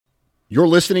You're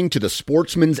listening to the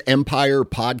Sportsman's Empire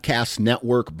Podcast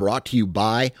Network, brought to you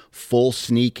by Full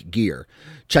Sneak Gear.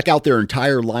 Check out their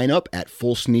entire lineup at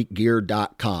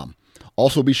fullsneakgear.com.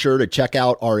 Also be sure to check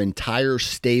out our entire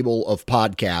stable of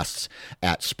podcasts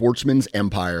at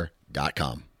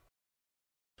sportsmansempire.com.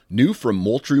 New from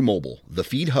Moultrie Mobile, the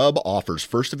Feed Hub offers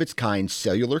first-of-its-kind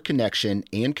cellular connection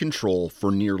and control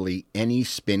for nearly any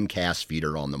spin cast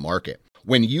feeder on the market.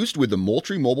 When used with the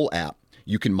Moultrie Mobile app,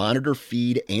 you can monitor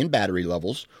feed and battery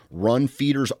levels, run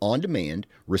feeders on demand,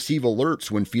 receive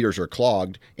alerts when feeders are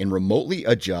clogged, and remotely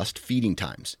adjust feeding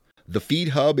times. The Feed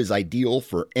Hub is ideal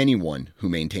for anyone who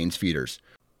maintains feeders.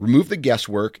 Remove the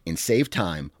guesswork and save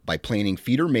time by planning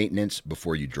feeder maintenance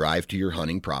before you drive to your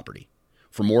hunting property.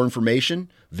 For more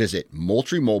information, visit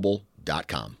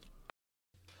MoultrieMobile.com.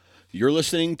 You're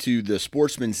listening to the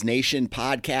Sportsman's Nation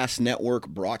Podcast Network,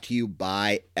 brought to you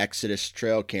by Exodus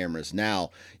Trail Cameras. Now,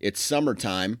 it's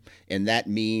summertime, and that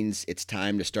means it's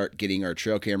time to start getting our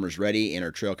trail cameras ready and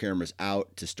our trail cameras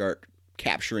out to start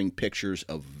capturing pictures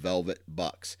of velvet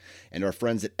bucks. And our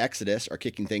friends at Exodus are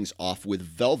kicking things off with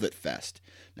Velvet Fest.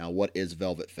 Now, what is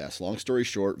Velvet Fest? Long story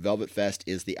short, Velvet Fest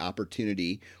is the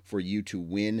opportunity for you to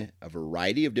win a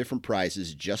variety of different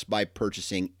prizes just by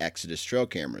purchasing Exodus trail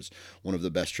cameras, one of the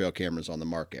best trail cameras on the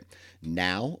market.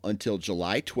 Now, until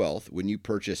July 12th, when you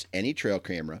purchase any trail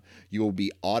camera, you will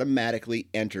be automatically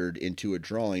entered into a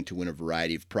drawing to win a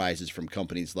variety of prizes from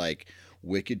companies like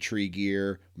Wicked Tree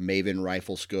Gear, Maven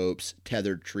Rifle Scopes,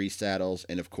 Tethered Tree Saddles,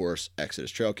 and of course,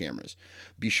 Exodus Trail Cameras.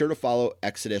 Be sure to follow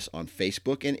Exodus on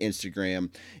Facebook and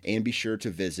Instagram, and be sure to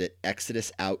visit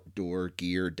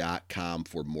ExodusOutdoorGear.com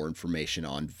for more information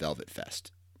on Velvet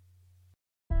Fest.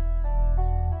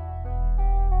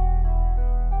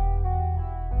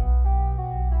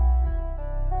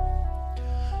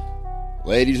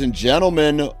 Ladies and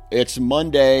gentlemen, it's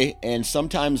Monday, and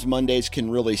sometimes Mondays can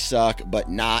really suck,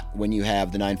 but not when you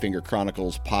have the Nine Finger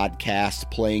Chronicles podcast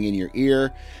playing in your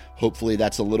ear. Hopefully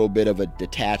that's a little bit of a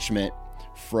detachment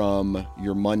from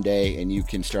your Monday, and you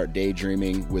can start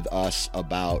daydreaming with us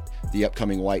about the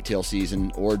upcoming whitetail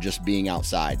season or just being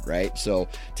outside, right? So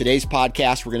today's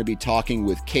podcast, we're going to be talking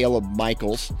with Caleb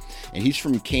Michaels, and he's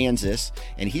from Kansas,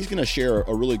 and he's going to share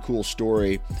a really cool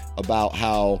story about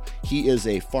how he is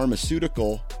a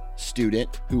pharmaceutical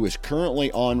student who is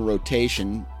currently on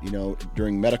rotation,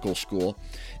 during medical school,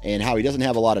 and how he doesn't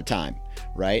have a lot of time,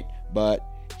 right? But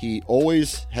he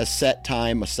always has set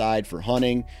time aside for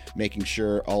hunting, making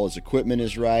sure all his equipment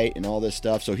is right and all this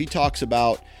stuff. So he talks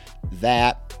about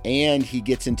that, and he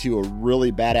gets into a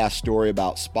really badass story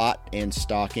about spot and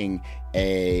stalking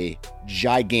a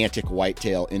gigantic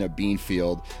whitetail in a bean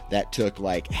field that took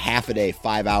like half a day,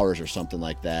 5 hours or something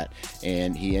like that.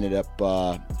 And he ended up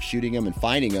shooting him and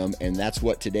finding him. And that's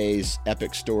what today's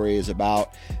epic story is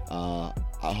about.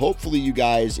 Hopefully you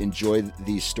guys enjoy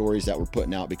these stories that we're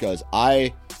putting out, because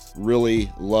I really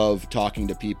love talking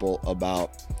to people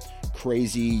about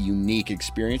crazy, unique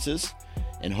experiences.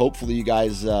 And hopefully you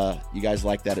guys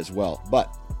like that as well.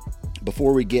 But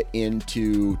before we get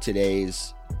into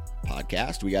today's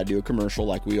podcast, we got to do a commercial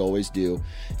like we always do.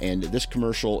 And this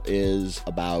commercial is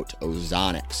about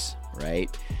Ozonics, right?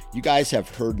 You guys have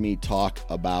heard me talk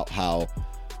about how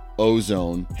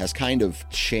ozone has kind of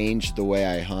changed the way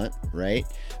I hunt, right?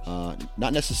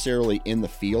 Not necessarily in the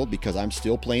field, because I'm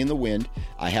still playing the wind.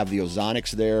 I have the Ozonics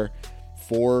there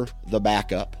for the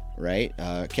backup, right?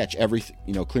 Catch everything,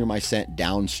 clear my scent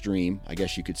downstream, I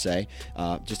guess you could say,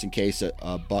 just in case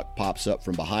a buck pops up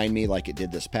from behind me like it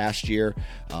did this past year,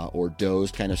 or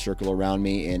does kind of circle around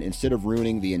me. And instead of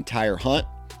ruining the entire hunt,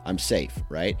 I'm safe,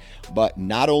 right? But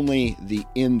not only the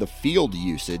in the field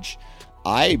usage,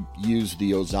 I use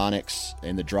the Ozonics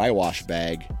and the dry wash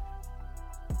bag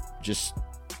just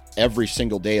every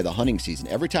single day of the hunting season.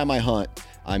 Every time I hunt,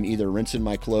 I'm either rinsing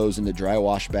my clothes in the dry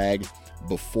wash bag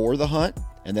before the hunt,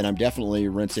 and then I'm definitely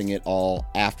rinsing it all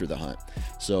after the hunt.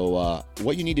 So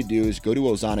what you need to do is go to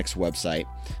Ozonics website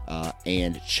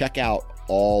and check out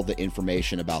all the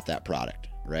information about that product,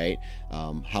 right?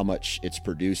 How much it's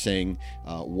producing,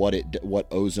 what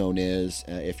ozone is.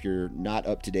 If you're not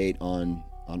up to date on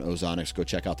Ozonics, go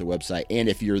check out the website. And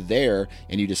if you're there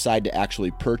and you decide to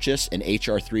actually purchase an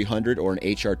HR300 or an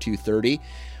HR230,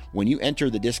 when you enter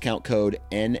the discount code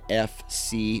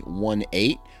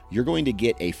NFC18, you're going to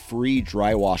get a free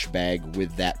dry wash bag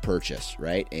with that purchase,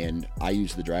 right? And I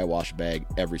use the dry wash bag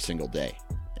every single day.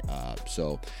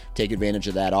 So take advantage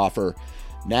of that offer.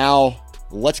 Now,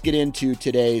 let's get into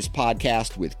today's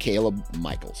podcast with Caleb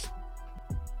Michaels.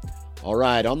 All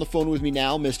right, on the phone with me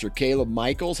now, Mr. Caleb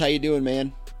Michaels. How you doing,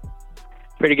 man?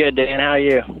 Pretty good, Dan. How are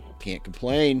you? Can't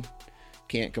complain.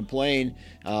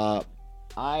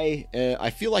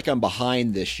 I feel like I'm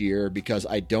behind this year because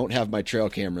I don't have my trail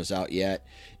cameras out yet,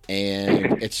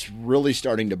 and it's really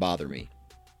starting to bother me.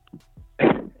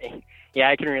 Yeah,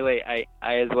 I can relate. I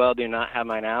as well do not have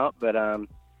mine out, but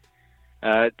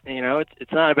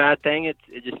it's not a bad thing. It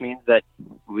just means that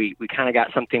we kind of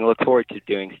got something to look forward to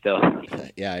doing still.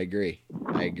 Yeah, I agree.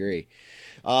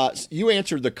 You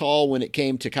answered the call when it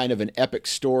came to kind of an epic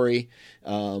story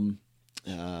on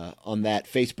that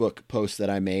Facebook post that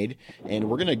I made, and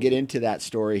we're going to get into that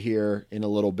story here in a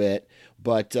little bit.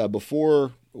 But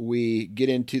before we get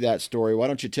into that story, why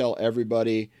don't you tell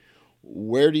everybody,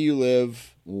 where do you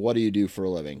live? What do you do for a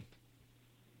living?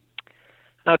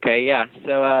 Okay, yeah.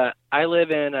 So I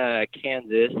live in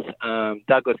Kansas,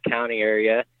 Douglas County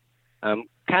area, kind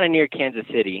of near Kansas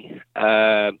City.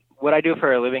 What I do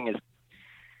for a living is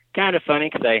kind of funny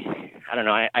because I don't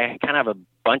know, I kind of have a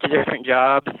bunch of different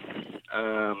jobs.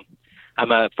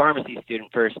 I'm a pharmacy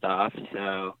student first off,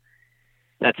 so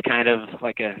that's kind of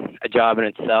like a job in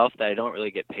itself that I don't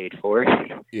really get paid for.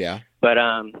 Yeah. But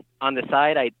on the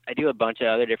side, I do a bunch of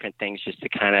other different things just to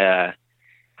kind of,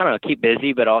 I don't know, keep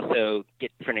busy, but also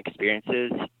get different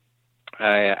experiences.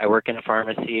 I work in a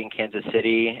pharmacy in Kansas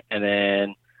City, and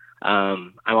then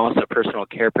I'm also a personal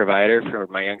care provider for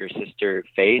my younger sister,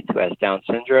 Faith, who has Down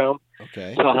syndrome.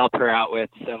 Okay. So I'll help her out with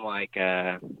some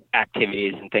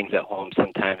activities and things at home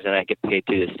sometimes, and I get paid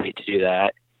through the state to do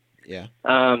that. Yeah.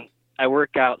 I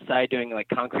work outside doing like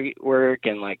concrete work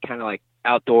and like kind of like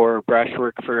outdoor brush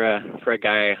work for a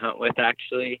guy I hunt with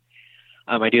actually.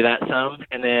 I do that some,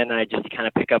 and then I just kind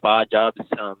of pick up odd jobs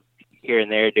here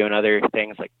and there doing other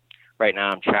things. Like right now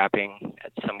I'm trapping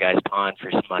at some guy's pond for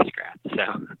some muskrats.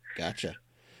 So Gotcha.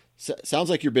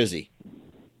 Sounds like you're busy.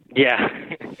 Yeah.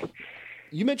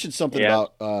 You mentioned something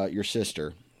about your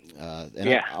sister.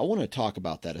 And I want to talk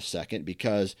about that a second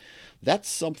because that's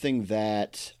something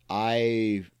that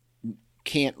I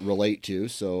can't relate to.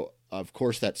 So, of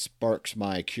course, that sparks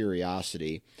my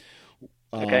curiosity.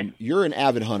 Okay. You're an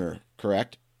avid hunter,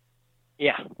 correct?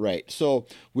 Yeah. Right. So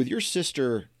with your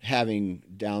sister having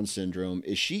Down syndrome,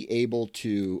 is she able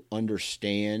to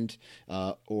understand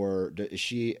or does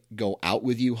she go out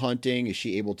with you hunting? Is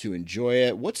she able to enjoy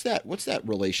it? What's that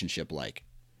relationship like?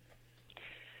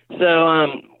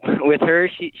 So with her,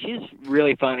 she's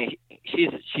really funny. She's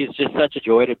just such a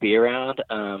joy to be around.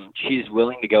 She's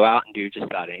willing to go out and do just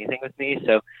about anything with me.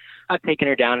 So I've taken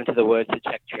her down into the woods to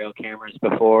check trail cameras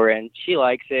before, and she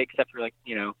likes it, except for like,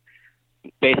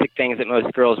 basic things that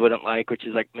most girls wouldn't like, which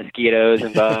is like mosquitoes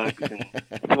and bugs and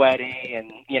sweating.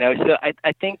 And, so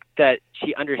I think that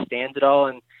she understands it all.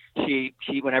 And she,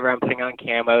 whenever I'm putting on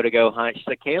camo to go hunt, she's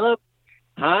like, Caleb,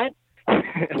 hunt?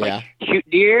 Like, shoot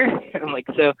deer. I'm like,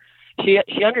 so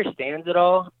she understands it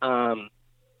all.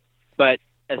 But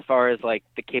as far as like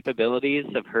the capabilities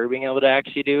of her being able to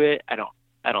actually do it, I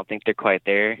don't think they're quite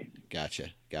there.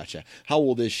 Gotcha. How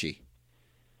old is she?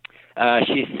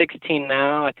 She's 16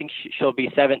 now. I think she'll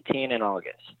be 17 in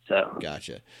August. So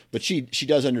Gotcha. But she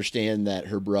does understand that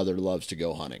her brother loves to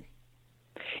go hunting.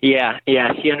 Yeah,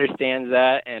 she understands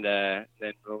that. And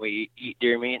then when we eat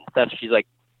deer meat and stuff, she's like,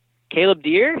 Caleb,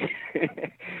 deer?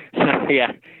 So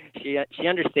yeah, she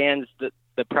understands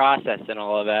the process and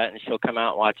all of that, and she'll come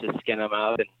out and watch us skin them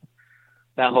out and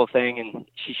that whole thing, and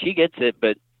she gets it.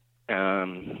 But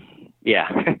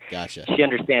yeah, Gotcha. She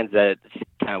understands that it's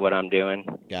kind of what I'm doing.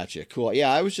 Gotcha. Cool.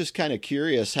 Yeah, I was just kind of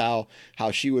curious how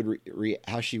she would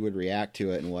how she would react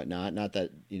to it and whatnot. Not that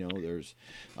there's,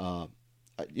 I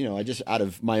just out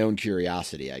of my own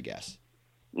curiosity, I guess.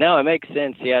 No, it makes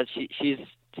sense. Yeah, she's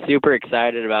super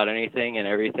excited about anything and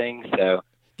everything. So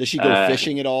does she go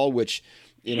fishing at all? Which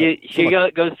she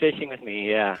goes fishing with me.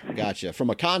 Yeah. Gotcha. From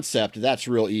a concept, that's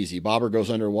real easy. Bobber goes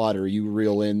underwater. You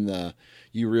reel in the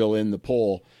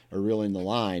pole or reel in the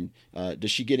line.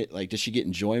 Does she get it? Like, does she get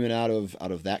enjoyment out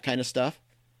of that kind of stuff?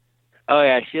 Oh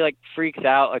yeah, she like freaks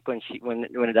out like when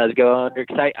it does go under.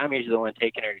 Cause I'm usually the one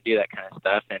taking her to do that kind of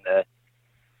stuff,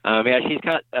 and yeah, she's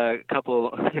got a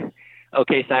couple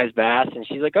okay sized bass, and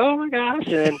she's like, oh my gosh,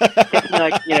 and then takes me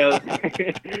like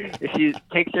she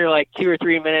takes her like 2 or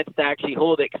 3 minutes to actually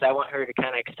hold it because I want her to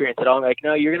kind of experience it all. I'm like,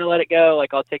 no, you're gonna let it go.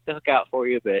 Like I'll take the hook out for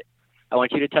you, but I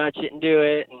want you to touch it and do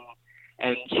it,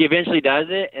 and she eventually does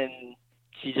it, and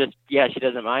she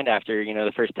doesn't mind after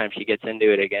the first time she gets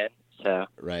into it again. So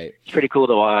right, it's pretty cool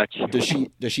to watch.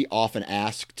 Does she often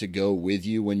ask to go with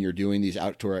you when you're doing these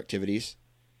outdoor activities?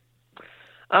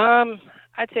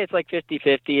 I'd say it's like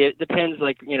 50-50. It depends,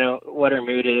 like, what her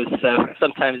mood is. So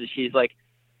sometimes she's like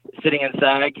sitting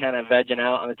inside kind of vegging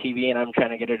out on the TV and I'm trying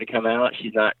to get her to come out.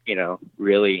 She's not,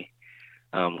 really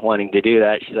wanting to do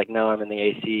that. She's like, no, I'm in the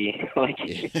AC. Like,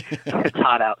 it's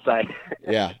hot outside.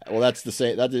 Yeah. Well, that's the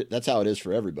same. That's how it is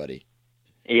for everybody.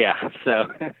 Yeah. So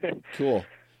Cool.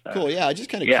 Cool. Yeah. I'm just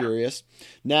kind of yeah. curious.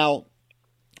 Now,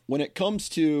 when it comes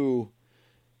to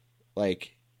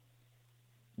like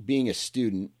being a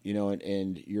student,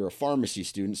 and you're a pharmacy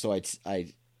student, so I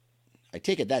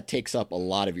take it that takes up a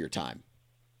lot of your time.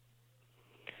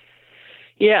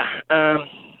 Yeah.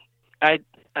 I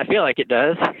feel like it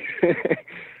does.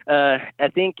 I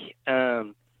think I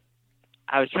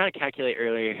was trying to calculate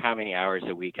earlier how many hours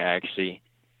a week I actually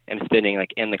am spending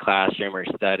like in the classroom or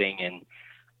studying, and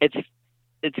it's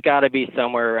got to be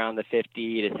somewhere around the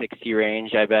 50 to 60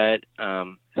 range, I bet,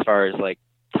 as far as like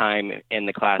time in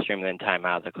the classroom and then time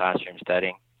out of the classroom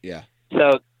studying. Yeah.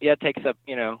 So yeah, it takes up,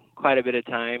 quite a bit of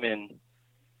time and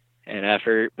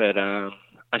effort, but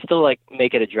I still like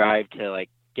make it a drive to like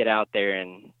get out there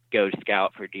and go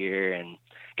scout for deer and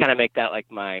kind of make that like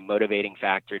my motivating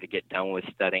factor to get done with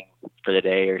studying for the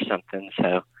day or something.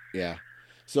 So yeah.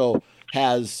 So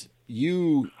has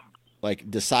you like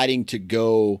deciding to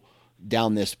go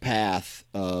down this path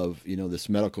of, this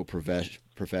medical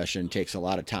profession takes a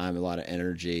lot of time, a lot of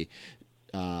energy.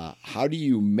 How do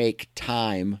you make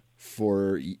time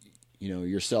for,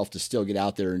 yourself to still get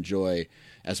out there and enjoy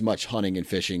as much hunting and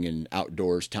fishing and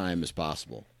outdoors time as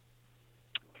possible?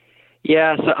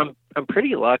 Yeah, so I'm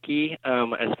pretty lucky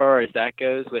as far as that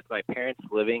goes, with my parents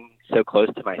living so close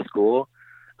to my school.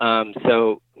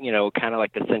 So, kind of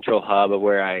like the central hub of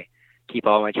where I keep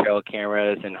all my trail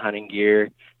cameras and hunting gear.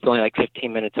 It's only like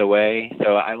 15 minutes away.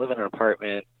 So I live in an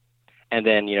apartment, and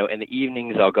then, in the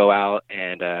evenings I'll go out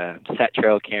and set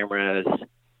trail cameras.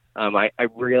 I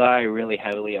rely really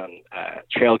heavily on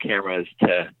trail cameras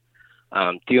to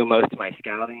do most of my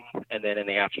scouting, and then in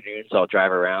the afternoons I'll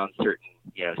drive around certain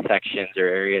sections or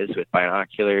areas with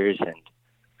binoculars and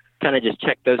kind of just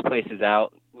check those places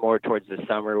out more towards the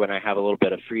summer when I have a little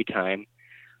bit of free time.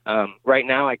 Right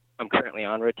now I'm currently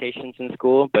on rotations in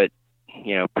school, but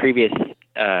previous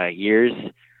years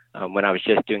when I was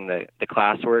just doing the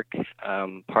classwork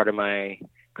part of my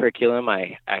curriculum,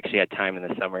 I actually had time in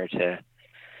the summer to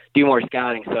do more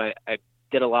scouting. So I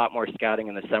did a lot more scouting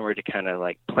in the summer to kind of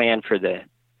like plan for the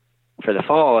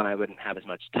fall, and I wouldn't have as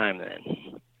much time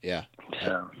then. Yeah.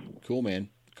 So cool, man.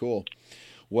 Cool.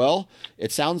 Well,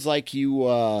 it sounds like you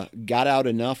got out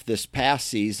enough this past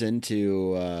season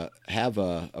to have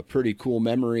a pretty cool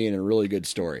memory and a really good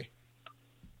story.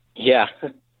 Yeah.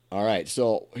 All right.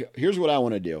 So here's what I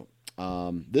want to do.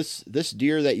 This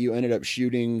deer that you ended up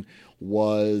shooting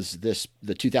was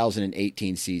the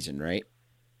 2018 season, right?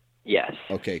 Yes.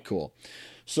 Okay, cool.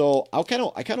 So I kind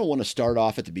of want to start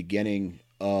off at the beginning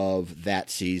of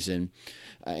that season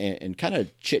and kind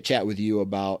of chit chat with you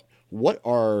about what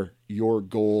are your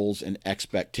goals and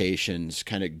expectations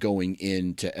kind of going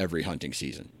into every hunting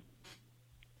season.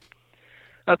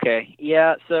 Okay.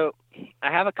 Yeah. So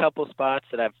I have a couple spots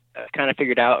that I've kind of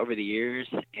figured out over the years,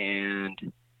 and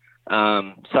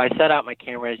so I set out my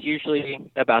cameras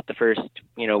usually about the first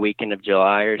weekend of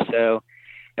July or so.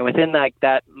 And within like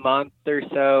that month or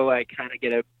so, I kind of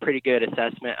get a pretty good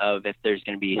assessment of if there's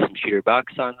going to be some shooter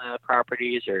bucks on the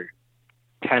properties or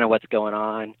kind of what's going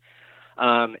on.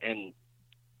 And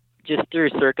just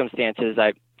through circumstances,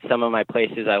 some of my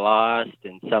places I lost,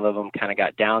 and some of them kind of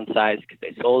got downsized because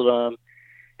they sold them.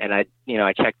 And I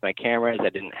checked my cameras. I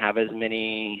didn't have as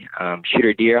many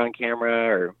shooter deer on camera,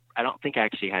 or I don't think I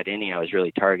actually had any I was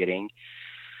really targeting.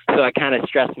 So it kind of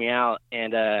stressed me out.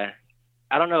 And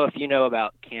I don't know if you know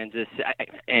about Kansas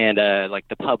and like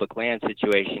the public land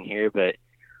situation here, but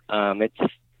it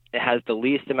has the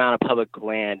least amount of public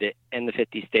land in the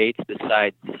 50 states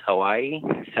besides Hawaii.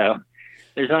 So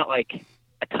there's not like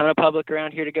a ton of public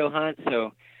around here to go hunt.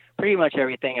 So pretty much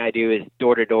everything I do is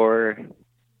door to door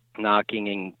knocking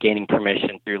and gaining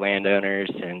permission through landowners.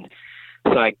 And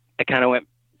so I kind of went,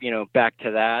 back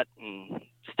to that and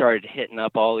started hitting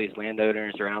up all these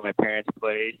landowners around my parents'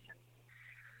 place.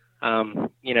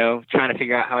 Trying to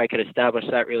figure out how I could establish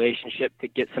that relationship to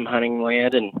get some hunting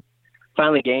land, and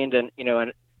finally gained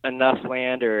enough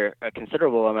land, or a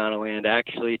considerable amount of land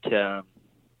actually, to,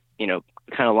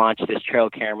 kind of launch this trail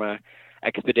camera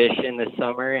expedition this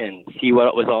summer and see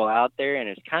what was all out there. And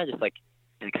it's kind of just like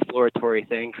an exploratory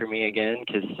thing for me again,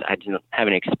 because I didn't have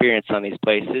any experience on these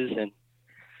places. And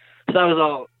so I was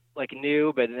all like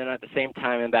new, but then at the same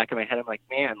time in the back of my head, I'm like,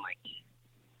 man, like,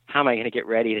 how am I going to get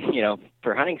ready to,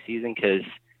 for hunting season? Because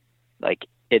like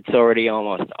it's already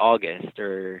almost August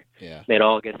or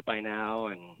mid-August by now,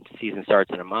 and season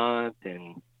starts in a month,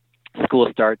 and school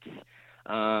starts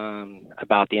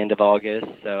about the end of August.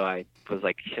 So I was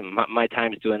like, my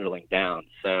time's dwindling down.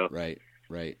 So right.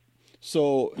 Right.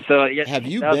 So, yeah, have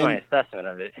you that was been? my assessment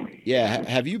of it. Yeah.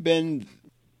 Have you been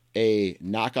a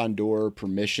knock on door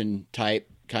permission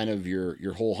type kind of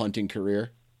your whole hunting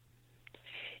career?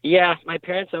 Yeah, my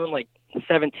parents own like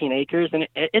 17 acres, and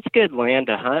it's good land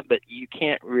to hunt, but you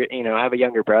can't, I have a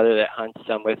younger brother that hunts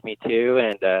some with me too,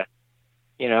 and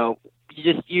you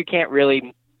can't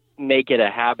really make it a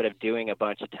habit of doing a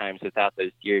bunch of times without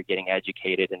those deer getting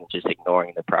educated and just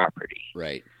ignoring the property.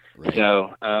 Right. Right.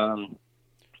 So, I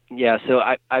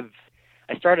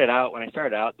started out when I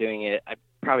started out doing it. I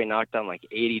probably knocked on like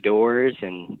 80 doors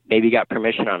and maybe got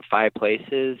permission on 5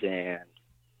 places, and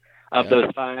of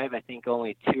those 5, I think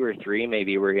only 2 or 3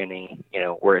 maybe were getting,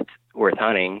 worth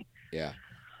hunting. Yeah.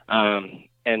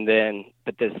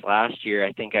 But this last year,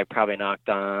 I think I probably knocked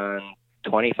on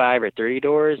 25 or 30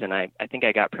 doors, and I think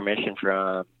I got permission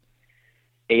from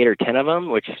 8 or 10 of them,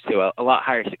 which is still a lot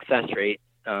higher success rate.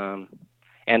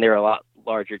 And they're a lot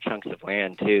larger chunks of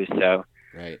land too. So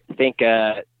right. I think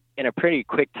in a pretty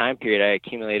quick time period, I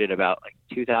accumulated about like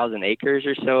 2,000 acres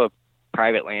or so of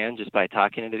private land just by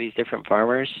talking to these different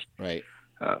farmers. Right.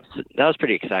 So that was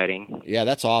pretty exciting. Yeah,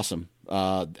 that's awesome.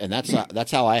 And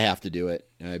that's how I have to do it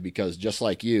because just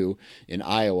like you in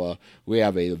Iowa, we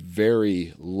have a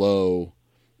very low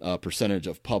percentage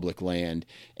of public land.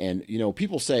 And,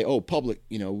 people say, oh, public,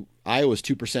 Iowa's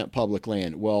 2% public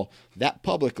land. Well, that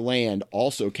public land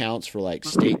also counts for like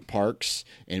state parks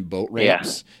and boat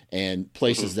ramps and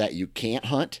places that you can't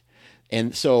hunt.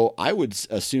 And so I would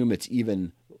assume it's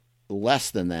even less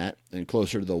than that and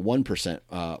closer to the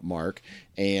 1% mark.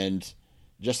 And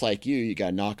just like you got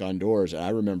to knock on doors. And I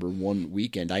remember one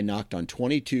weekend I knocked on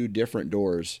 22 different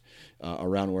doors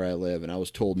around where I live, and I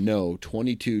was told no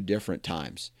 22 different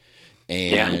times.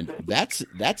 And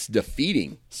that's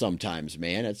defeating sometimes,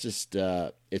 man. It's just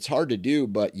it's hard to do,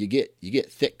 but you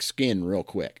get thick skin real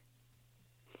quick.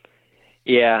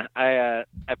 Yeah, I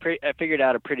figured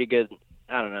out a pretty good,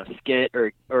 I don't know, skit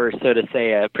or so to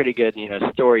say, a pretty good,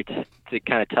 story to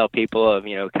kind of tell people of,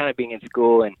 kind of being in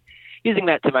school and using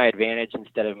that to my advantage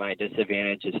instead of my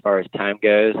disadvantage as far as time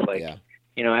goes. Like,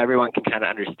 everyone can kind of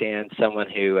understand someone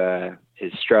who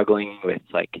is struggling with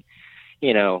like,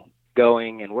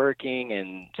 going and working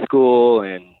and school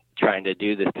and trying to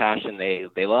do this passion they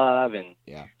love. And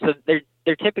so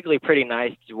they're typically pretty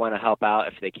nice to want to help out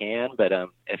if they can, but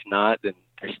if not, then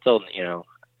they're still,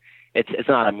 it's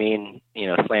not a mean,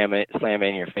 slam it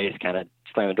in your face kind of,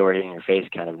 slam the door in your face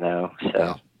kind of no. So.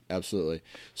 Yeah, absolutely.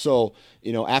 So,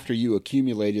 after you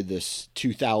accumulated this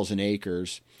 2,000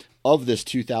 acres, of this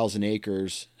 2,000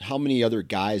 acres, how many other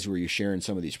guys were you sharing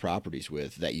some of these properties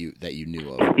with that you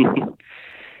knew of?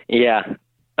 Yeah.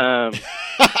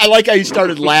 I like how you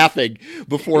started laughing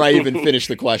before I even finished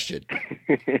the question.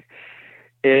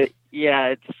 It's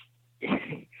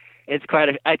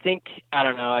quite I think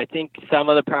some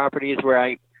of the properties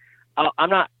where I'm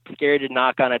not scared to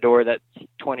knock on a door that's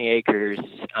 20 acres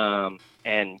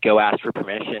and go ask for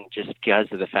permission just because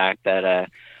of the fact that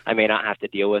I may not have to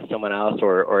deal with someone else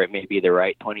or it may be the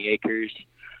right 20 acres.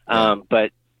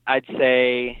 But I'd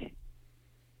say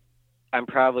I'm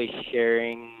probably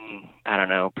sharing,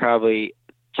 probably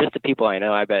just the people I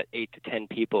know. I bet 8 to 10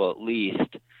 people at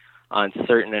least on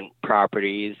certain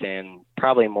properties, and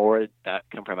probably more that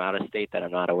come from out of state that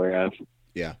I'm not aware of.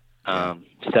 Yeah.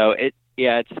 So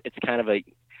it's kind of a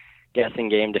guessing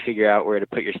game to figure out where to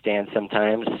put your stand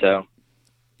sometimes. So,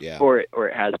 or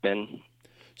it has been.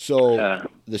 So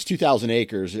this 2,000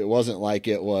 acres, it wasn't like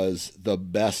it was the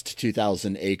best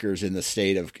 2,000 acres in the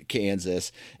state of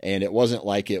Kansas, and it wasn't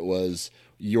like it was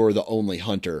you're the only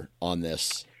hunter on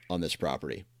this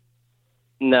property.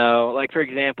 No, like for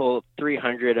example,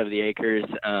 300 of the acres,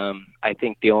 I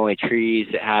think the only trees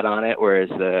it had on it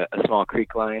was a small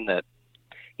creek line that,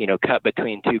 cut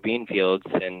between 2 bean fields,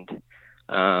 and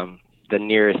the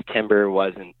nearest timber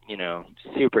wasn't,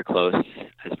 super close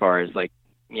as far as like,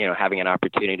 having an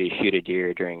opportunity to shoot a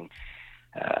deer during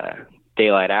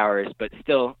daylight hours, but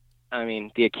still,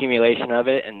 the accumulation of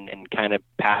it and kind of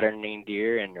patterning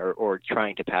deer or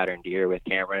trying to pattern deer with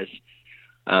cameras,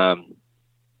 the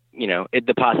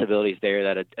possibilities there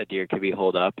that a deer could be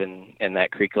holed up in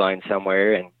that creek line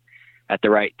somewhere, and at the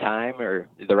right time or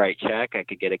the right check, I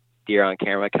could get a deer on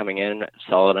camera coming in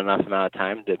solid enough amount of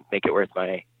time to make it worth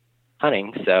my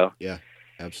hunting. So yeah,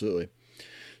 absolutely.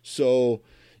 So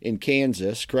in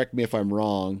Kansas, correct me if I'm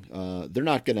wrong,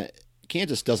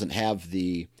 Kansas doesn't have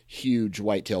the huge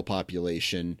whitetail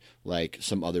population like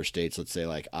some other states, let's say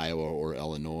like Iowa or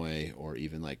Illinois, or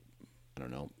even like, I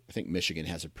don't know, I think Michigan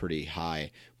has a pretty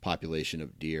high population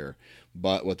of deer,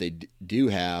 but what they do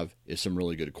have is some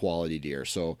really good quality deer.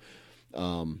 So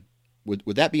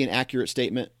would that be an accurate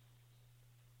statement?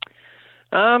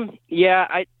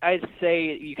 Yeah, I'd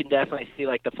say you can definitely see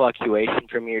like the fluctuation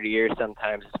from year to year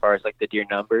sometimes as far as like the deer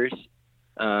numbers.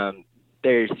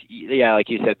 Yeah, like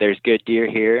you said, there's good deer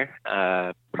here.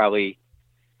 Probably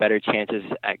better chances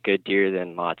at good deer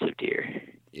than lots of deer.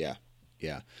 Yeah.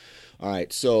 Yeah. All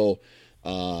right. So,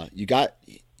 you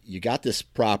got this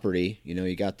property,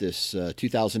 you got this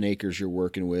 2,000 acres you're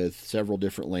working with, several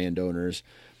different landowners.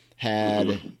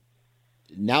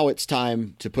 Now it's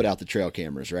time to put out the trail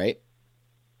cameras, right?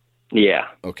 Yeah.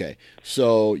 Okay.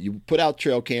 So you put out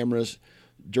trail cameras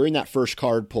during that first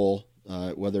card pull.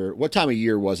 What time of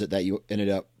year was it that you ended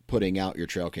up putting out your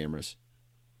trail cameras?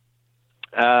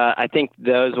 I think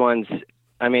those ones,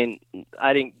 I mean,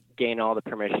 I didn't gain all the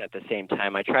permission at the same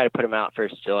time. I try to put them out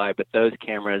 1st July, but those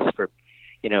cameras for,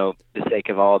 the sake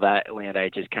of all that land I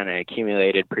just kind of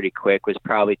accumulated pretty quick was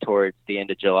probably towards the end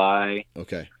of July.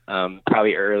 Okay.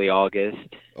 Probably early August.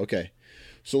 Okay.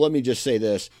 So let me just say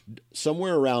this.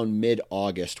 Somewhere around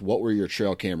mid-August, what were your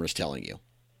trail cameras telling you?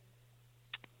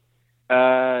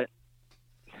 That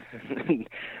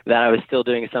I was still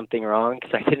doing something wrong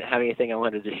because I didn't have anything I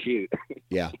wanted to shoot.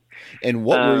 Yeah. And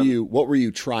what were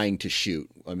you trying to shoot?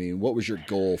 I mean, what was your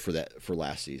goal for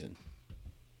last season?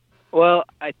 Well,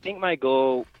 I think my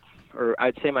goal, or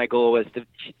I'd say my goal, was to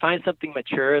find something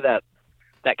mature that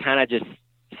kind of just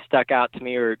stuck out to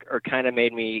me, or kind of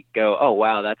made me go, oh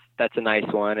wow, that's a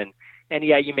nice one. And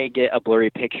yeah, you may get a blurry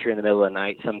picture in the middle of the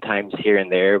night sometimes here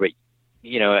and there, but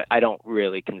I don't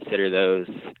really consider those.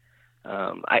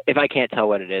 If I can't tell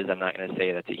what it is, I'm not going to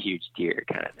say that's a huge deer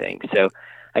kind of thing. So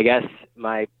I guess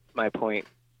my point,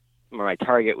 or my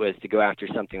target, was to go after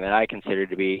something that I consider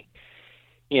to be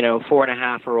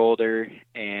 4.5 or older,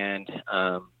 and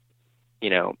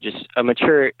just a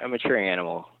mature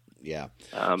animal. Yeah.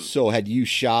 So had you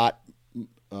shot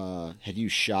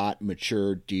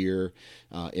mature deer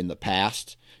in the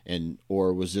past,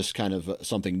 or was this kind of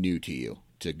something new to you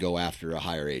to go after a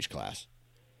higher age class?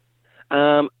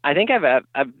 I think I've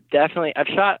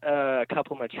shot a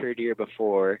couple mature deer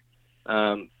before.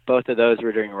 Both of those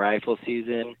were during rifle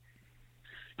season.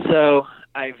 So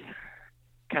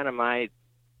my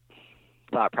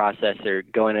thought process or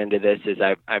going into this is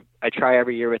I try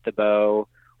every year with the bow,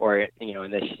 or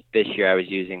in this year I was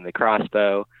using the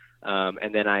crossbow,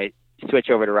 and then I switch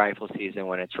over to rifle season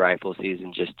when it's rifle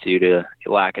season, just due to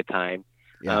lack of time.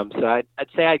 Yeah. So I'd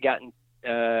say I'd gotten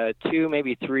 2,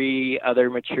 maybe 3 other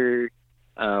mature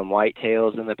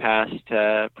whitetails in the past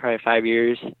probably 5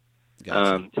 years.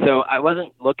 Gotcha. So I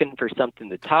wasn't looking for something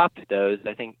to top those.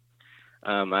 I think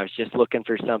I was just looking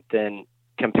for something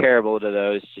comparable to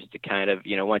those, just to kind of,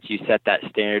 once you set that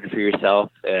standard for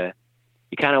yourself,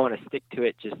 you kind of want to stick to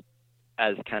it, just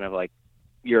as kind of like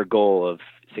your goal of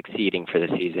succeeding for the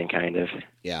season, kind of.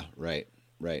 Yeah, right.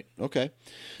 Okay.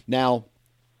 Now,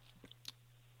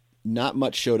 not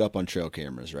much showed up on trail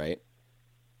cameras, right?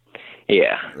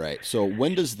 Yeah. Right. So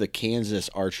when does the Kansas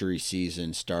archery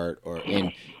season start?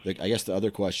 I guess the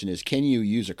other question is, can you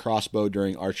use a crossbow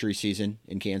during archery season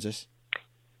in Kansas?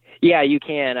 Yeah, you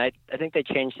can. I think they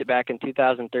changed it back in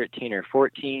 2013 or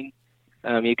 14.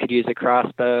 You could use a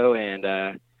crossbow, and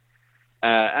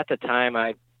at the time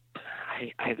I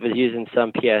was using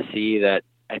some PSE that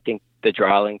I think the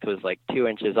draw length was like 2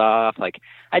 inches off. Like,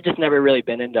 I just never really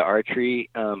been into archery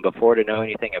before to know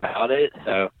anything about it.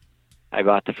 So I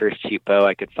bought the first cheap bow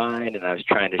I could find, and I was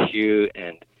trying to shoot,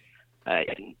 and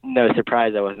no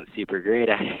surprise I wasn't super great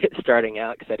at it starting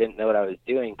out, because I didn't know what I was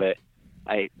doing. But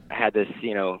I had this,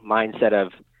 mindset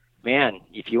of, man,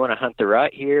 if you want to hunt the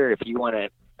rut here, if you want to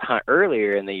hunt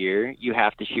earlier in the year, you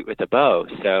have to shoot with a bow.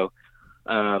 So,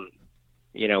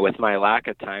 with my lack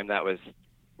of time, that was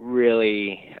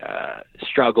really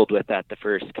struggled with that the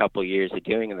first couple years of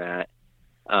doing that.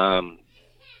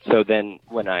 So then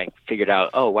when I figured out,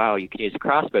 oh, wow, you can use a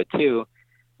crossbow too,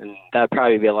 and that'd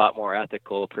probably be a lot more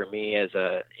ethical for me as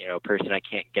a, person. I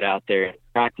can't get out there and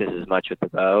practice as much with the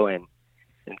bow. And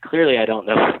clearly I don't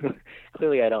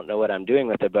know what I'm doing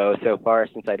with the bow so far,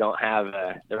 since I don't have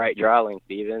the right draw length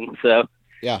even. So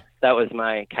yeah, that was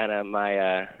my kind of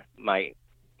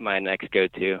my next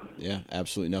go-to. Yeah,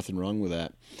 absolutely nothing wrong with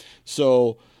that.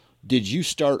 So did you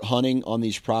start hunting on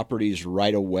these properties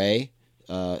right away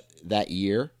that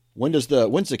year? When's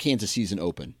the Kansas season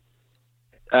open?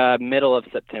 Middle of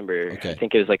September. Okay. I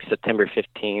think it was like September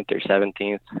 15th or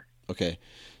 17th. Okay.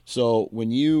 So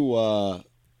when you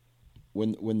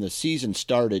when the season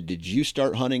started, did you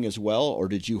start hunting as well, or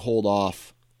did you hold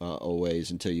off a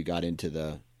ways until you got into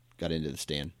the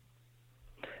stand?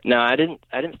 No, I didn't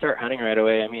start hunting right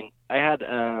away. I mean, I had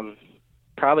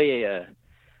probably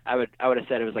I would have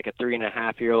said it was like a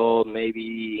 3.5-year-old,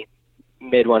 maybe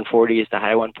mid 140s to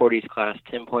high 140s class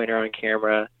 10-pointer on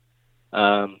camera.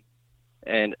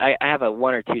 And I have a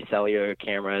 1 or 2 cellular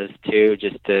cameras too,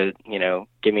 just to,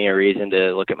 give me a reason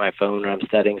to look at my phone when I'm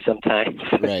studying sometimes.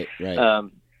 Right. So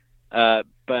I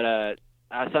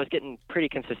was getting pretty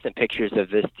consistent pictures of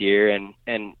this deer,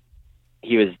 and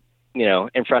he was,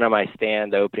 in front of my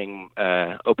stand opening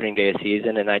day of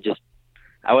season, and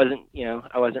I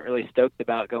wasn't really stoked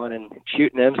about going and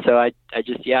shooting him. So I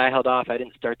held off. I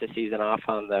didn't start the season off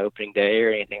on the opening day or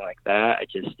anything like that. I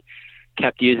just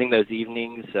kept using those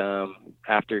evenings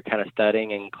after kind of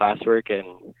studying and classwork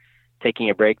and taking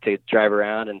a break to drive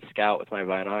around and scout with my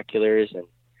binoculars and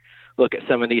look at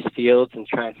some of these fields and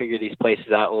try and figure these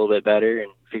places out a little bit better and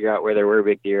figure out where there were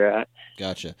big deer at.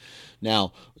 Gotcha.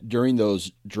 Now, during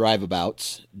those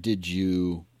drive-abouts, did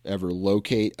you ever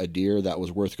locate a deer that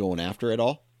was worth going after at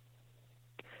all?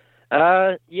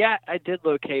 Yeah, I did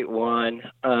locate one,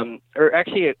 or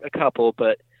actually a couple,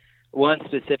 but one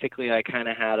specifically, I kind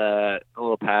of had a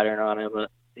little pattern on him.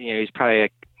 He's probably a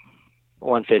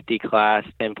 150 class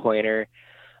 10-pointer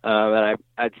that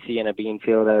I'd see in a bean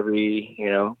field every,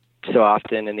 so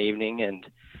often in the evening. And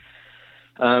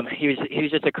he was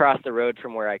just across the road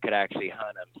from where I could actually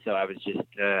hunt him. So I was just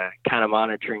kind of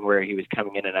monitoring where he was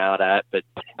coming in and out at, but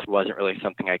it wasn't really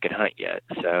something I could hunt yet.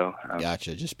 So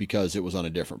Gotcha, just because it was on a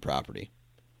different property.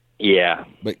 Yeah.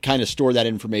 But kind of store that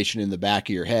information in the back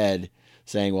of your head,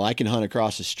 saying, well, I can hunt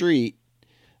across the street.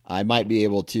 I might be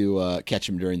able to catch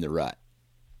him during the rut.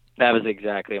 That was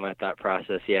exactly my thought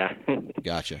process, yeah.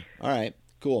 Gotcha. All right,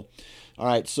 cool. All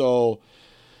right, so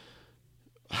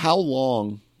how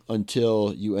long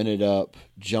until you ended up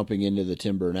jumping into the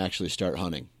timber and actually start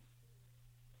hunting?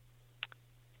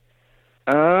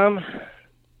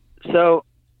 So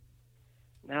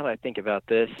now that I think about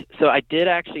this, so I did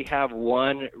actually have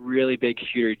one really big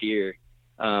shooter deer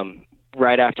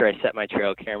right after I set my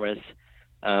trail cameras.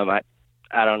 I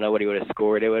don't know what he would have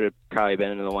scored. It would have probably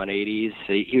been in the 180s.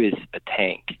 So he was a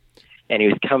tank, and he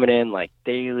was coming in like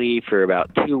daily for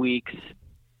about 2 weeks.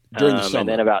 During the summer. And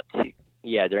then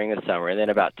during the summer. And then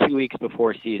about 2 weeks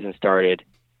before season started,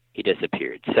 he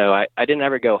disappeared. So I didn't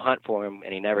ever go hunt for him,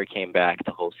 and he never came back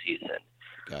the whole season.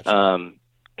 Gotcha.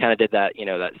 Kind of did that,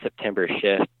 that September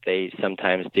shift they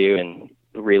sometimes do, and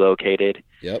relocated.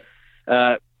 Yep.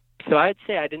 So I'd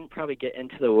say I didn't probably get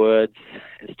into the woods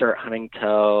and start hunting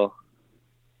till,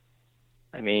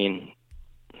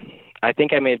 I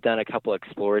think I may have done a couple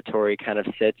exploratory kind of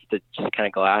sits to just kind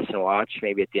of glass and watch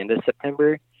maybe at the end of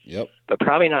September. Yep. But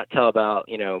probably not till about,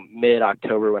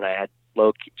 mid-October when I had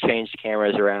changed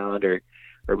cameras around or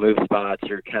moved spots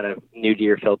or kind of new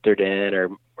deer filtered in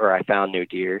or I found new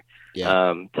deer.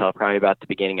 Yeah. Till probably about the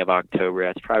beginning of October.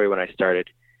 That's probably when I started,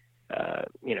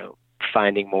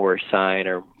 finding more sign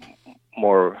or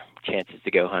more chances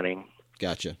to go hunting.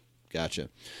 Gotcha.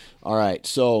 All right.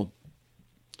 So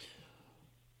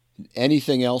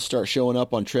anything else start showing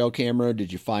up on trail camera?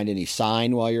 Did you find any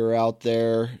sign while you were out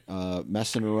there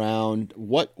messing around?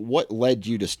 What led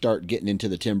you to start getting into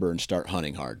the timber and start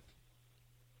hunting hard?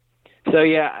 So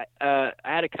yeah, I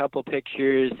had a couple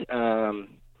pictures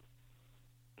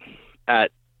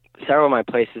at several of my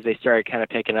places. They started kind of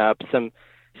picking up some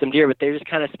deer, but they were just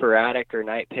kind of sporadic or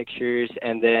night pictures.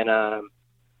 And then I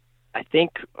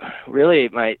think really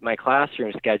my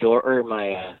classroom schedule or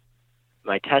my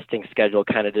testing schedule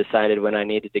kind of decided when I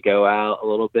needed to go out a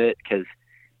little bit, because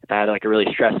if I had like a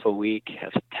really stressful week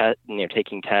of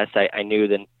taking tests, I knew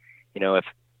that,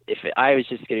 if I was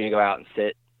just going to go out and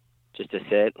sit,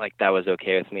 like that was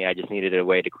okay with me. I just needed a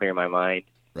way to clear my mind.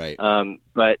 Right.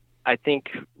 But I think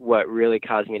what really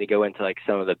caused me to go into like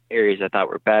some of the areas I thought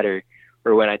were better,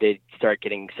 or when I did start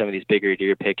getting some of these bigger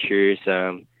deer pictures,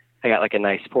 I got like a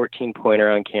nice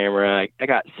 14-pointer on camera. I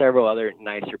got several other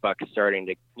nicer bucks starting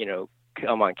to,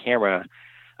 come on camera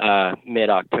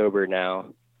mid-October now.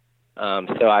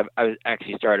 So I was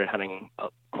actually started hunting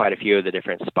quite a few of the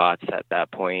different spots at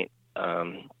that point,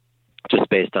 just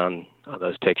based on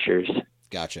those pictures.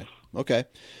 Gotcha. Okay.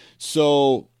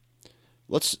 So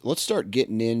let's start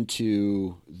getting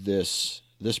into this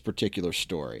particular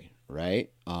story, right?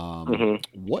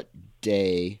 What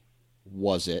day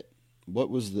was it? What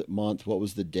was the month? What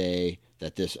was the day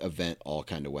that this event all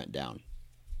kind of went down?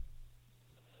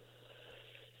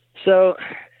 So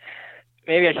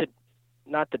maybe I should,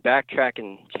 not to backtrack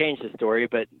and change the story,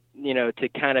 but, to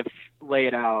kind of lay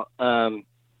it out.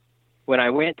 When I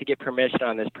went to get permission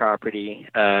on this property,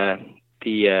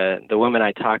 the woman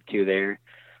I talked to there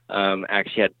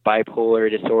actually had bipolar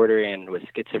disorder and was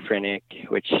schizophrenic,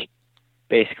 which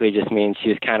basically just means she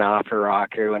was kind of off her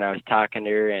rocker when I was talking to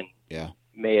her, and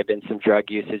may have been some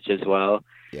drug usage as well.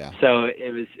 Yeah. So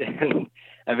it was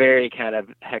a very kind of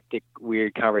hectic,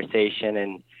 weird conversation.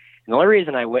 And the only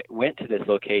reason I went to this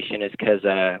location is because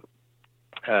I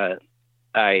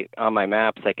on my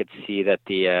maps I could see that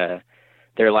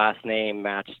their last name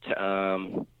matched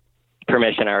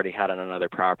permission I already had on another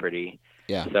property.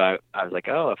 Yeah. So I was like,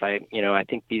 oh, if I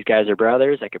think these guys are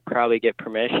brothers, I could probably get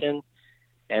permission.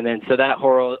 And then so that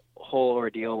whole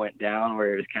ordeal went down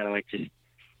where it was kind of like she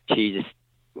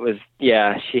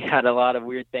had a lot of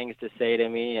weird things to say to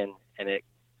me, and it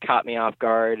caught me off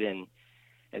guard, and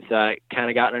so I kind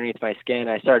of got underneath my skin.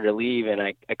 I started to leave, and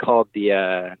I called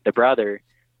the brother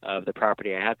of the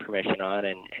property I had permission on,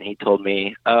 and he told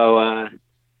me,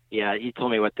 he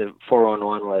told me what the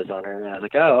 411 was on her, and I was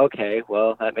like, oh, okay,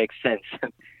 well, that makes sense.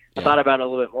 I thought about it a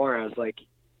little bit more. I was like,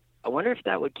 I wonder if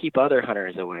that would keep other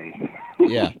hunters away.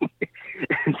 Yeah.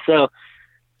 So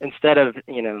instead of,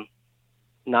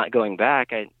 not going back,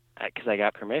 because I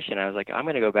got permission, I was like, I'm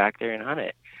going to go back there and hunt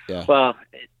it. Yeah. Well,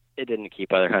 it didn't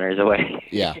keep other hunters away.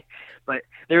 Yeah. But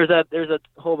there's a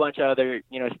whole bunch of other,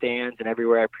 stands, and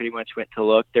everywhere I pretty much went to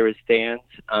look, there was stands.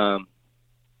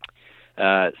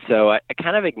 So I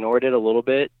kind of ignored it a little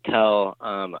bit till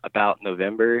about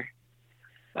November.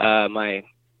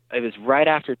 It was right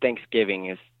after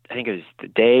Thanksgiving. I think it was the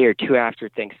day or two after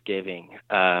Thanksgiving.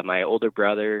 My older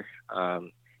brother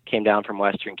came down from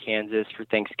Western Kansas for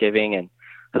Thanksgiving, and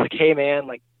I was like, hey man,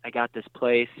 like I got this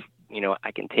place,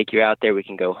 I can take you out there. We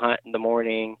can go hunt in the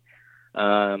morning.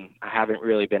 I haven't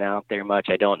really been out there much.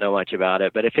 I don't know much about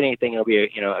it, but if anything, it'll be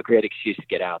a great excuse to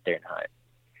get out there and hunt.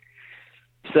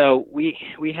 So we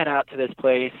head out to this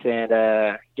place and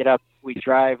get up. We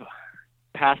drive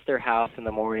past their house in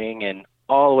the morning and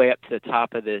all the way up to the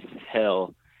top of this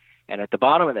hill. And at the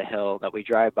bottom of the hill that we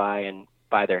drive by and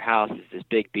by their house is this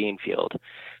big bean field.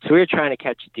 So we were trying to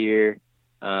catch deer,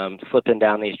 slipping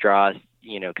down these draws,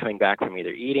 coming back from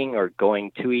either eating or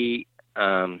going to eat.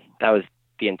 That was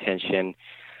the intention.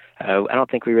 I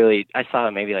don't think I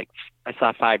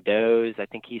saw 5 does. I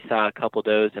think he saw a couple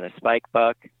does and a spike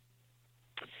buck.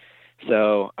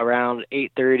 So around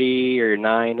 8:30 or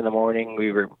 9 in the morning,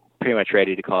 we were pretty much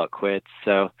ready to call it quits.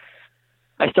 So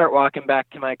I start walking back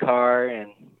to my car,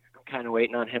 and I'm kind of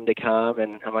waiting on him to come.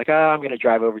 And I'm like, I'm going to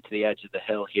drive over to the edge of the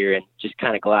hill here and just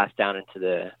kind of glass down into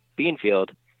the bean field,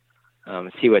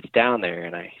 see what's down there.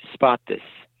 And I spot this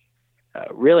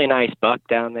really nice buck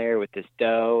down there with this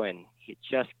doe, and he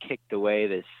just kicked away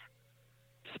this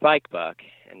spike buck,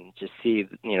 and just see,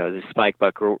 this spike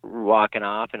buck walking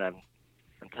off. And I'm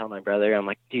telling my brother, I'm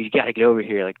like, dude, you got to get over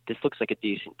here. Like, this looks like a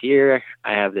decent deer.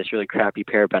 I have this really crappy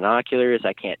pair of binoculars.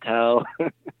 I can't tell.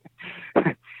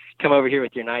 Come over here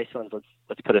with your nice ones.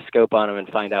 Let's put a scope on him and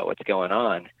find out what's going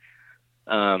on.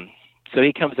 So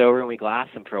he comes over and we glass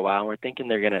him for a while. And we're thinking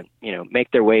they're going to,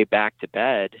 make their way back to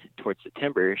bed towards the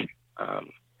timbers.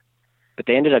 But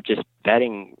they ended up just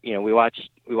bedding. We watched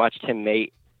him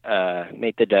mate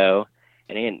the doe,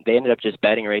 and they ended up just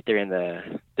bedding right there in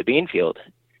the bean field.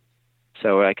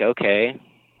 So we're like, okay,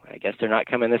 I guess they're not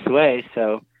coming this way,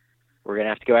 so we're going to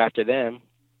have to go after them.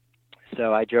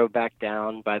 So I drove back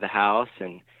down by the house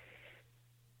and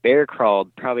bear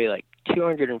crawled probably like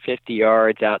 250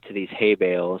 yards out to these hay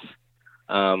bales.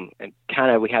 And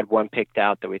kind of we had one picked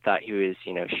out that we thought he was,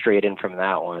 straight in from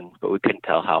that one, but we couldn't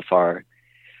tell how far.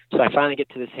 So I finally get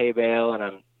to this hay bale, and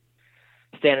I'm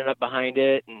standing up behind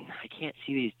it, and I can't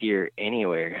see these deer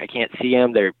anywhere. I can't see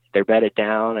them. They're bedded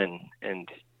down, and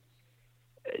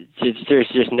there's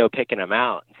just no picking them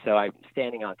out. So I'm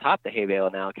standing on top of the hay bale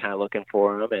now, kind of looking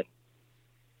for them,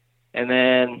 and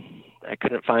then I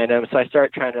couldn't find them. So I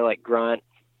start trying to like grunt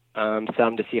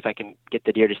some to see if I can get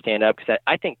the deer to stand up, because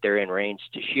I think they're in range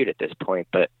to shoot at this point,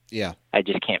 but yeah, I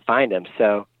just can't find them.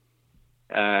 So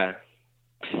I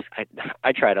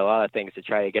tried a lot of things to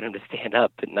try to get them to stand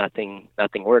up, but nothing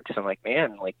worked. So I'm like,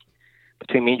 man, like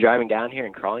between me driving down here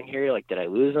and crawling here, like, did I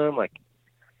lose them? Like,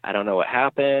 I don't know what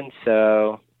happened.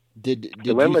 So did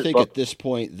you think at this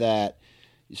point that,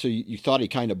 so you thought he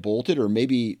kind of bolted, or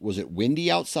maybe was it windy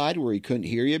outside where he couldn't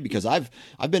hear you? Because I've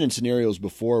been in scenarios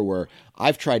before where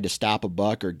I've tried to stop a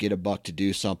buck or get a buck to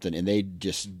do something, and they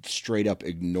just straight up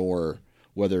ignore,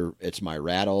 whether it's my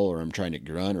rattle or I'm trying to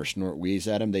grunt or snort wheeze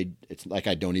at them. It's like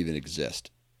I don't even exist.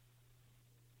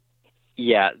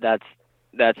 Yeah, that's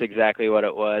exactly what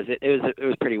it was. It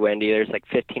was pretty windy. There's like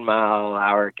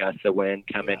 15-mile-an-hour gusts of wind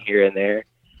coming here and there.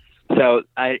 So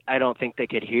I don't think they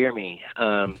could hear me.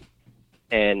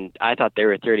 And I thought they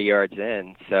were 30 yards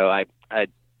in, so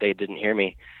they didn't hear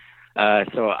me.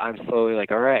 So I'm slowly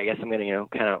like, all right, I guess I'm going to,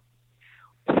 kind of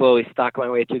slowly stalk my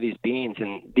way through these beans.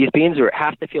 And these beans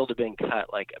half the field had been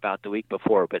cut like about the week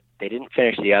before, but they didn't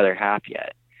finish the other half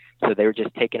yet. So they were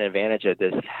just taking advantage of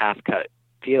this half-cut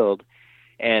field.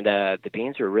 And the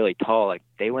beans were really tall. Like,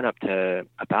 they went up to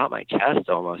about my chest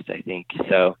almost, I think.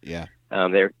 So Yeah.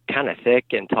 they're kind of thick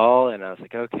and tall. And I was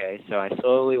like, okay. So I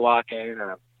slowly walk in,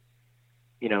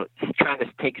 trying to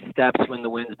take steps when the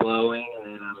wind's blowing,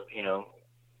 and then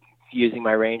using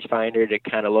my rangefinder to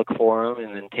kind of look for them,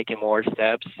 and then taking more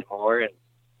steps, and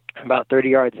about 30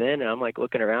 yards in, and I'm like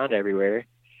looking around everywhere.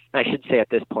 I should say at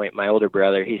this point, my older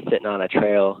brother, he's sitting on a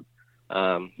trail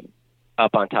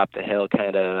up on top of the hill,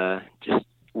 kind of just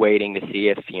waiting to see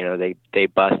if, they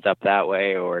bust up that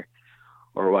way or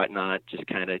whatnot, just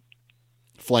kind of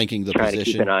flanking the trying position.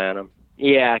 to keep an eye on them.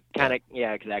 Yeah,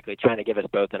 exactly. Trying to give us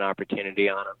both an opportunity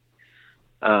on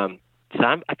them. So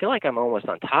I feel like I'm almost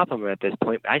on top of them at this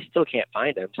point, but I still can't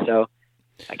find them. So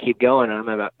I keep going. I'm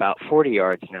about 40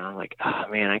 yards now. I'm like, oh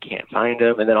man, I can't find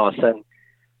them. And then all of a sudden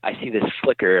I see this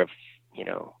flicker of,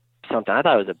 something. I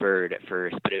thought it was a bird at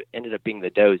first, but it ended up being the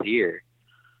doe's ear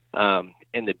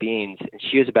in the beans. And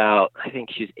she was I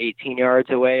think she was 18 yards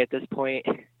away at this point.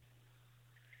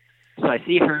 So I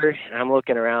see her, and I'm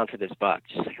looking around for this buck.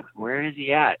 Just like, where is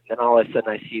he at? And then all of a sudden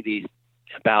I see these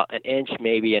about an inch,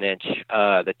 maybe an inch,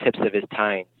 the tips of his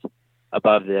tines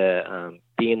above the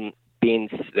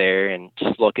beans there, and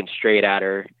just looking straight at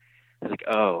her. I was like,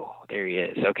 oh, there he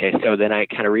is. Okay, so then I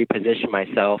kind of reposition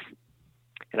myself,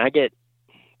 and I get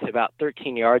to about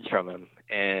 13 yards from him,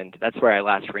 and that's where I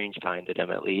last range-finded him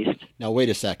at least. Now, wait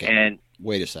a second.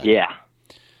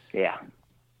 Yeah.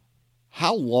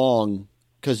 How long,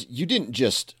 because you didn't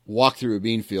just walk through a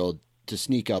bean field to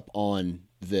sneak up on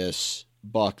this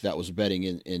buck that was bedding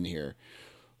in here.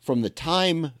 From the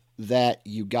time that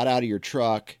you got out of your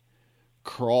truck,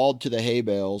 crawled to the hay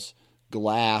bales,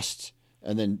 glassed,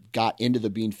 and then got into the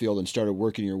bean field and started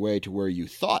working your way to where you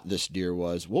thought this deer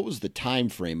was, what was the time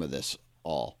frame of this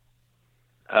all?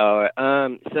 Oh,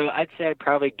 so I'd say I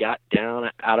probably got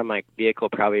down out of my vehicle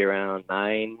probably around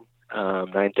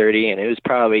 9:30, and it was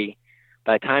probably,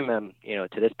 by the time I'm,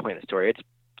 to this point in the story, it's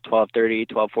 12:30,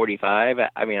 12:45.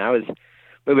 I mean, I was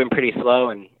moving pretty slow,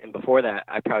 and before that,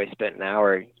 I probably spent an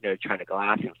hour, trying to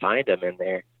glass and find them in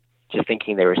there, just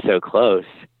thinking they were so close.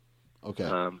 Okay.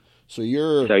 So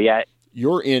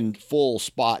you're in full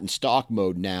spot and stalk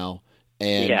mode now,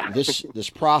 and this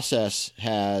process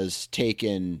has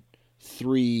taken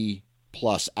 3+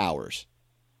 hours.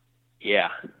 Yeah.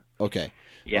 Okay.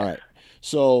 Yeah. All right.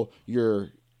 So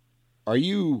are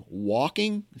you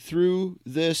walking through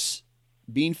this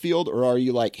bean field, or are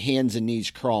you like hands and knees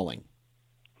crawling?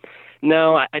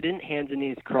 No, I didn't hands and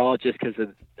knees crawl just because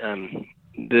of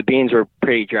the beans were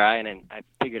pretty dry, and I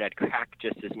figured I'd crack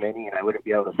just as many, and I wouldn't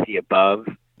be able to see above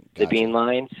the bean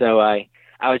line. So I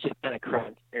was just kind of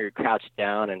crouched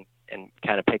down and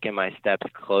kind of picking my steps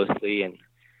closely and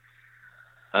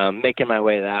making my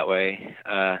way that way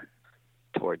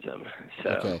towards them. So.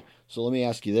 Okay. So let me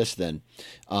ask you this then.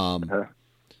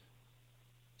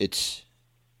 It's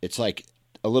like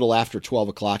a little after 12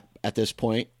 o'clock at this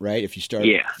point, right? If you start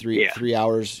 3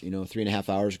 hours, 3.5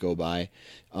 hours go by.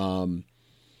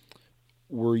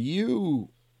 Were you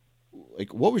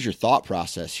like, what was your thought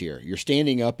process here? You're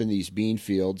standing up in these bean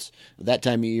fields. At that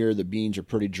time of year, the beans are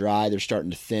pretty dry. They're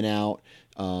starting to thin out.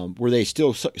 Were they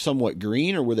still somewhat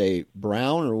green, or were they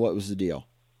brown, or what was the deal?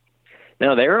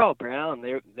 No, they were all brown.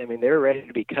 They were ready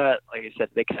to be cut. Like I said,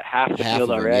 they cut half the field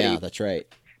already. Yeah, that's right.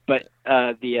 But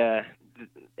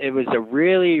it was a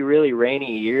really, really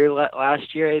rainy year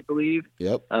last year, I believe.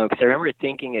 Yep. Because I remember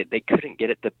thinking they couldn't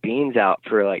get the beans out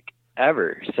for like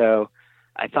ever. So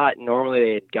I thought normally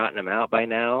they had gotten them out by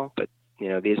now, but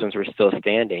these ones were still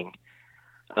standing.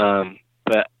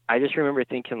 But I just remember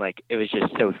thinking, like, it was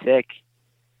just so thick,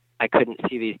 I couldn't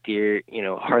see these deer.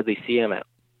 Hardly see them at,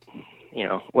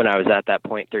 when I was at that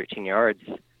point, 13 yards.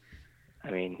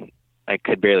 I mean, I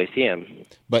could barely see them.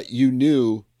 But you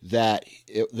knew that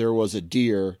there was a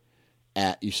deer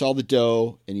you saw the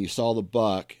doe and you saw the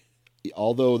buck,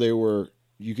 although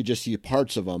you could just see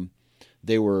parts of them,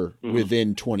 they were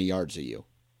within 20 yards of you.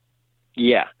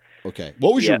 Yeah. Okay.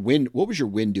 What was your wind? What was your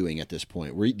wind doing at this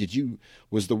point?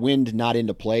 Was the wind not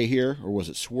into play here, or was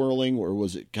it swirling, or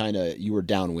was it kind of, you were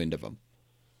downwind of them?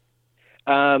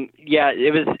 Yeah,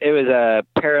 it was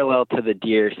parallel to the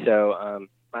deer. So,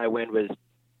 my wind was,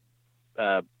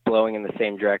 blowing in the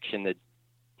same direction. The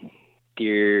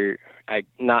deer,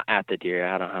 not at the deer.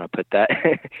 I don't know how to put that.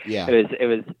 Yeah.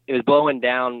 It was blowing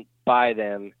down by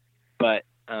them, but,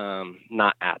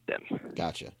 not at them.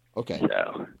 Gotcha. Okay.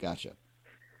 So. Gotcha.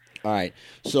 All right.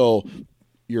 So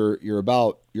you're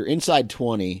inside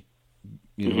 20,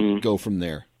 go from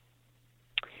there.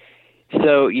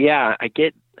 So yeah, I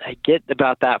get I get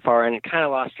about that far and kind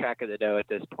of lost track of the doe at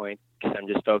this point because I'm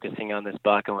just focusing on this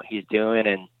buck and what he's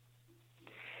doing,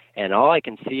 and all I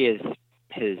can see is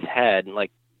his head,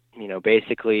 like, you know,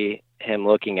 basically him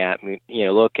looking at me,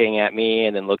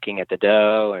 and then looking at the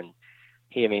doe, and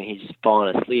he's just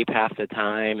falling asleep half the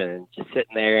time and just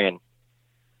sitting there, and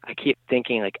I keep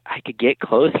thinking, like, I could get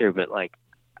closer, but, like,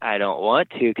 I don't want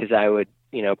to because I would,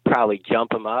 you know, probably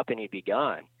jump him up and he'd be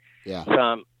gone. Yeah. So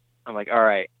I'm like, all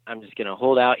right, I'm just going to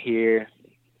hold out here,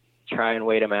 try and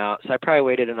wait him out. So I probably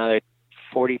waited another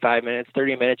 45 minutes,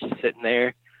 30 minutes just sitting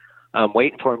there,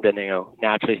 waiting for him to, you know,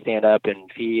 naturally stand up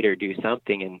and feed or do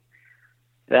something. And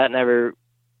that never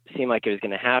seemed like it was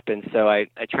going to happen. So I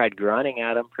tried grunting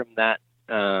at him from that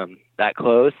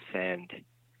close, and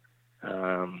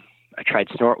I tried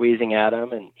snort wheezing at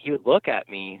him, and he would look at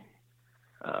me,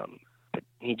 but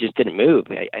he just didn't move.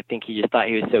 I think he just thought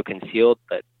he was so concealed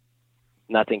that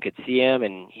nothing could see him,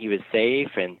 and he was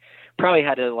safe, and probably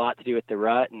had a lot to do with the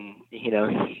rut. And, you know,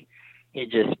 he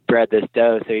just bred this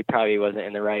doe, so he probably wasn't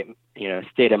in the right, you know,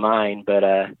 state of mind. But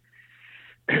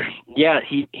yeah,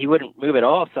 he wouldn't move at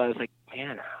all. So I was like,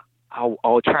 man,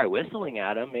 I'll try whistling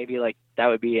at him. Maybe, like, that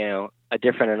would be, you know, a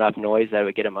different enough noise that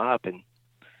would get him up. And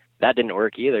that didn't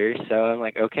work either. So I'm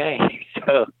like, okay,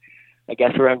 so I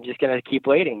guess I'm just going to keep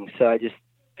waiting. So I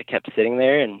kept sitting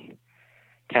there and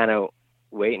kind of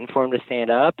waiting for him to stand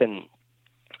up. And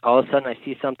all of a sudden I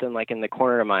see something, like, in the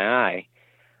corner of my eye,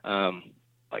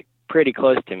 like, pretty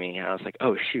close to me. And I was like,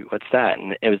 oh shoot, what's that?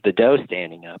 And it was the doe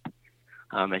standing up.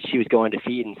 And she was going to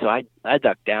feed. And so I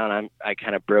ducked down. I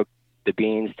kind of broke the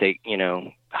beans to, you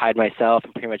know, hide myself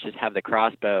and pretty much just have the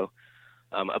crossbow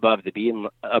above the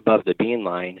bean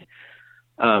line,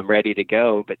 ready to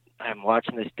go. But I'm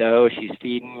watching this doe. She's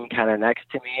feeding kind of next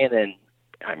to me, and then,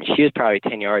 I mean, she was probably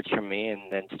 10 yards from me,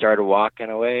 and then started walking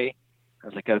away. I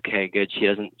was like, okay, good. She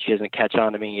doesn't catch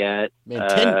on to me yet.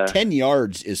 Man, 10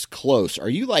 yards is close. Are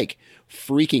you, like,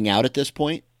 freaking out at this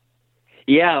point?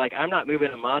 Yeah, like, I'm not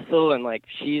moving a muscle, and, like,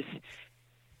 she's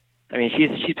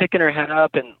picking her head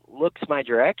up and looks my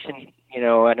direction, you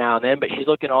know, now and then, but she's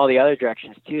looking all the other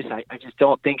directions too. So I just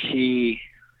don't think she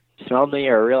smelled me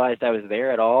or realized I was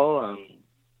there at all.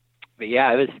 But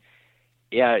yeah,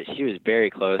 she was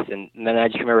very close. And then I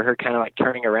just remember her kind of, like,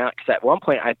 turning around, because at one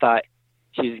point I thought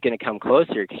she was going to come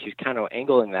closer because she was kind of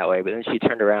angling that way, but then she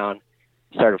turned around,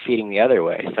 started feeding the other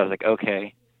way. So I was like,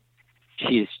 okay,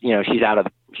 she's out of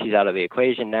the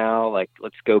equation now. Like,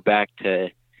 let's go back to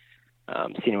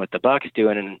seeing what the buck's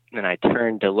doing. And then I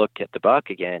turned to look at the buck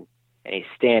again, and he's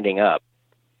standing up,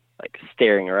 like,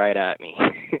 staring right at me.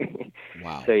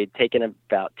 Wow. So he'd taken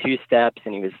about 2 steps,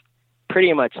 and he was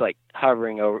pretty much, like,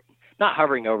 not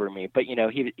hovering over me, but, you know,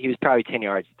 he was probably 10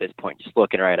 yards at this point, just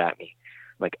looking right at me.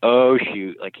 I'm like, oh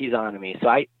shoot, like, he's on to me. So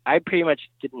I pretty much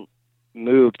didn't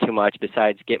move too much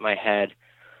besides get my head,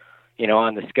 you know,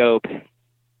 on the scope,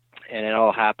 and it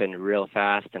all happened real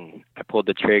fast. And I pulled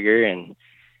the trigger, and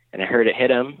I heard it hit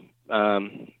him.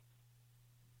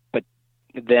 But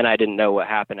then I didn't know what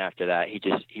happened after that.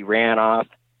 He ran off.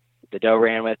 The doe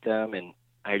ran with him. And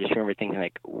I just remember thinking,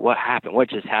 like, what happened? What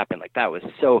just happened? Like, that was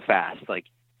so fast. Like,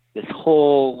 this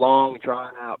whole long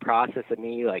drawn out process of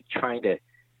me, like, trying to,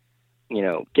 you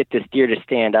know, get this deer to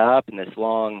stand up, and this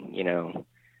long, you know,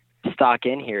 stalk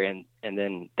in here. And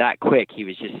then that quick, he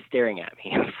was just staring at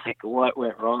me. I was like, what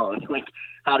went wrong? Like,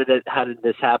 how did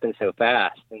this happen so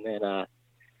fast? And then,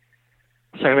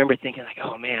 so I remember thinking, like,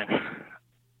 oh man,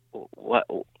 what,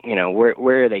 you know,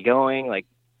 where are they going? Like,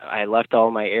 I left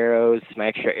all my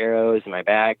extra arrows in my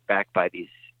bag back by these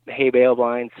hay bale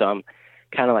blinds. So I'm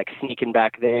kind of, like, sneaking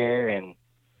back there, and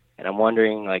I'm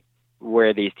wondering, like,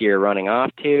 where these deer are running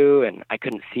off to. And I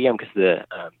couldn't see them because of the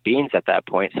beans at that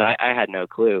point. So I had no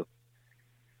clue.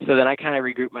 So then I kind of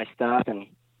regrouped my stuff, and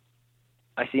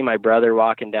I see my brother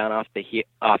walking down off the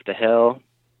hill,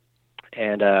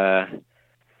 and,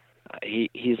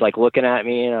 he's like looking at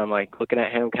me, and I'm like looking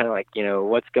at him, kind of like, you know,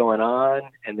 what's going on?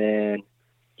 And then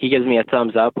he gives me a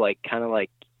thumbs up, like, kind of like,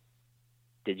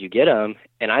 did you get him?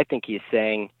 And I think he's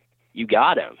saying, you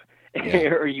got him. Yeah.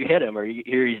 Or you hit him, or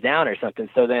he's down or something.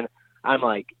 So then I'm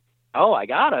like, oh, I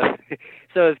got him.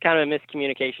 So it's kind of a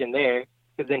miscommunication there,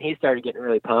 because then he started getting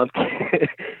really pumped,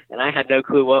 and I had no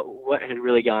clue what had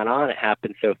really gone on. It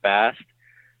happened so fast.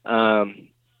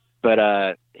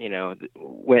 But you know,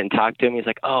 went and talked to him. He's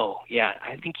like, oh yeah,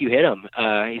 I think you hit him.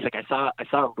 He's like, I saw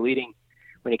him bleeding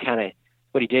when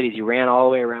what he did is he ran all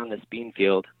the way around this bean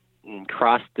field and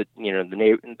crossed the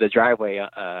driveway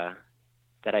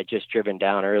that I just driven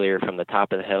down earlier from the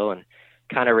top of the hill, and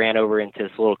kind of ran over into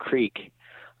this little creek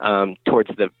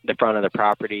towards the front of the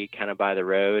property, kind of by the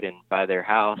road and by their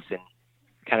house. And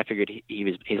kind of figured he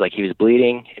was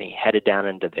bleeding, and he headed down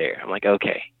into there. I'm like,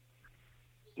 okay,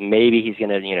 maybe he's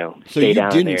gonna, So stay you down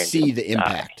there. didn't And see the die.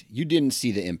 impact. You didn't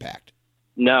see the impact.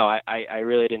 No, I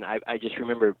really didn't. I just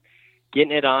remember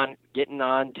getting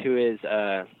on to his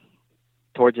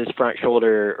towards his front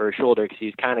shoulder because he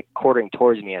was kind of quartering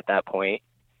towards me at that point,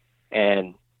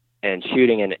 and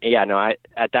shooting. And yeah, no,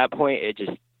 at that point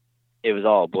it was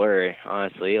all blurry,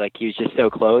 honestly. Like, he was just so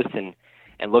close, and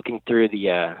looking through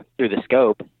the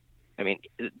scope. I mean,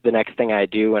 the next thing I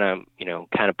do when I'm,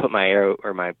 kind of put my arrow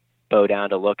or my bow down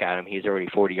to look at him, he's already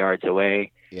 40 yards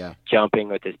away, jumping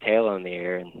with his tail in the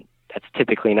air. And that's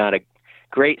typically not a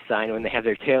great sign when they have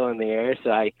their tail in the air.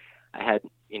 So I had,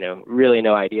 really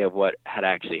no idea of what had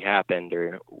actually happened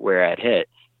or where I'd hit.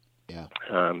 Yeah.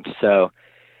 So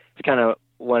it's kind of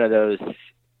one of those,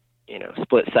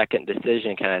 split second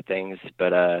decision kind of things.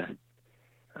 But I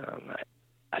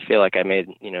feel like I made,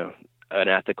 an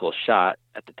ethical shot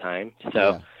at the time.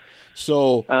 So,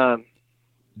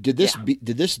 did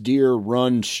this deer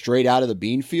run straight out of the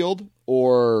bean field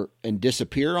and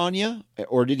disappear on you,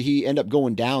 or did he end up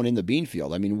going down in the bean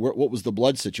field? I mean, what was the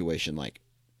blood situation like?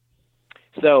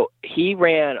 So he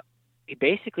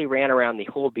basically ran around the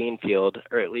whole bean field,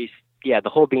 or at least, the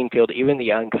whole bean field, even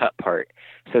the uncut part.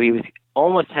 So he was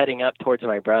almost heading up towards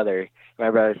my brother. My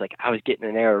brother's like, I was getting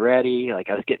an arrow ready. Like,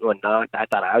 I was getting one knocked. I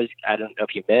thought I don't know if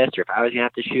he missed or if I was going to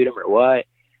have to shoot him or what,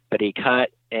 but he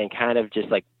cut and kind of just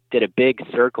like did a big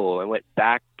circle and went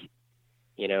back,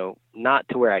 not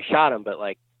to where I shot him, but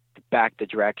like back the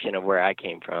direction of where I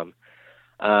came from.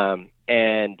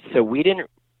 And so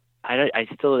I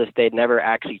still to this day never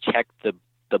actually checked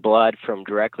the blood from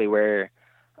directly where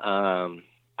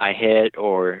I hit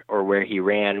or where he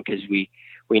ran, because we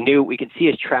knew we could see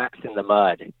his tracks in the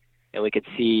mud, and we could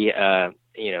see a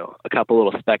couple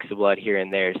little specks of blood here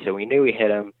and there. So we knew we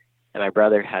hit him, and my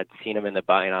brother had seen him in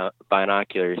the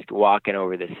binoculars walking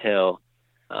over this hill,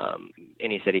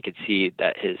 and he said he could see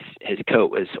that his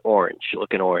coat was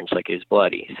looking orange, like he was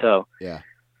bloody. So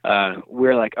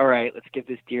we're like, all right, let's give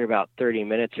this deer about 30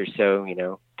 minutes or so,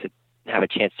 to have a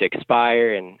chance to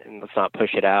expire, and let's not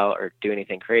push it out or do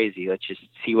anything crazy. Let's just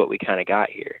see what we kind of got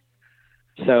here.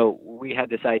 So we had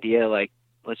this idea, like,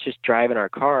 let's just drive in our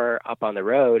car up on the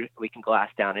road. We can glass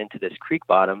down into this creek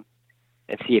bottom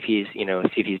and see if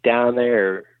he's down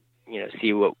there, or,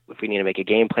 see if we need to make a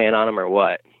game plan on him or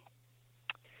what.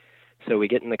 So we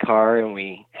get in the car and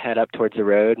we head up towards the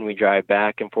road, and we drive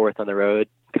back and forth on the road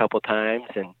a couple times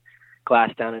and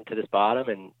glass down into this bottom,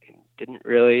 and didn't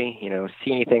really,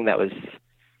 see anything that was,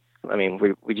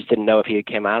 we just didn't know if he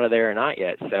came out of there or not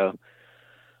yet. So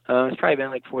it's probably been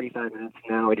like 45 minutes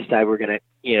now. We decided we're going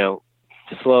to,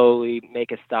 slowly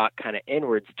make a stalk kind of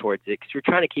inwards towards it, because we're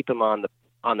trying to keep him on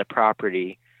the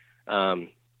property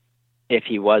if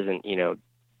he wasn't,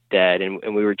 dead.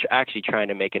 And we were actually trying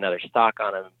to make another stalk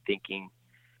on him, thinking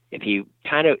if he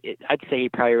I'd say he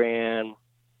probably ran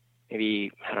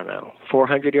maybe,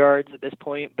 400 yards at this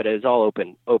point, but it was all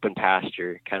open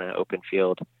pasture, kind of open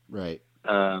field. Right.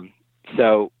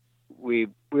 So we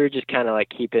were just kind of like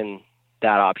keeping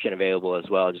that option available as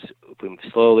well. Just if we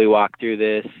slowly walk through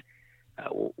this,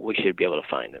 we should be able to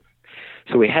find him.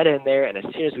 So we head in there, and as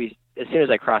soon as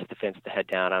I crossed the fence to head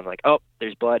down, I'm like, oh,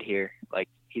 there's blood here. Like,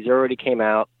 he's already came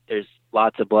out. There's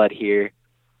lots of blood here.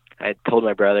 I told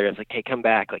my brother, I was like, hey, come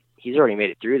back. Like, he's already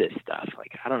made it through this stuff.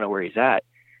 Like, I don't know where he's at.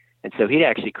 And so he'd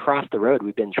actually crossed the road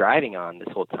we've been driving on this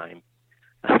whole time.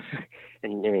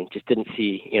 And just didn't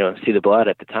see the blood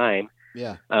at the time.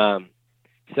 Yeah.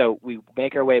 So we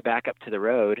make our way back up to the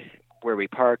road where we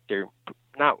parked, or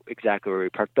not exactly where we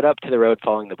parked, but up to the road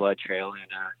following the blood trail.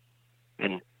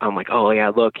 And I'm like, oh yeah,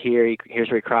 look here. Here's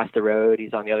where he crossed the road.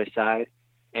 He's on the other side.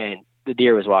 And the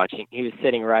deer was watching. He was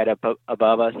sitting right up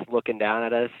above us, looking down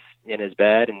at us in his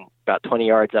bed, and about 20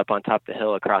 yards up on top of the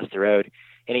hill across the road.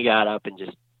 And he got up and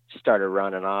just started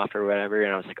running off or whatever.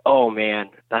 And I was like, oh man,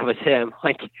 that was him.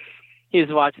 Like, he was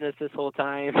watching us this whole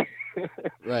time.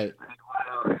 Right.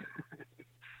 Wow.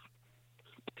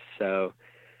 So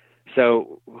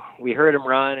we heard him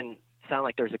run, and it sounded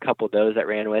like there was a couple does that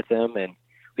ran with him, and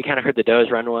we kind of heard the does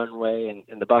run one way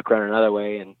and the buck run another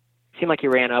way, and it seemed like he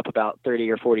ran up about 30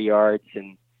 or 40 yards,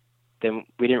 and then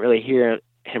we didn't really hear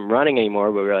him running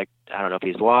anymore, but we were like, I don't know if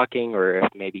he's walking or if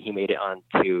maybe he made it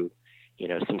onto,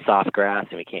 some soft grass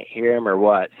and we can't hear him or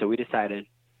what. So we decided,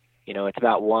 it's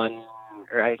about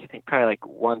I think probably like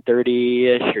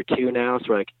 1:30ish or 2 now. So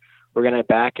we're like, we're going to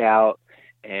back out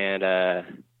and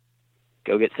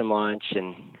go get some lunch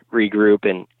and regroup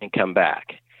and come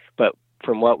back. But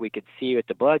from what we could see with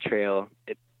the blood trail,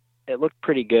 it looked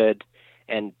pretty good.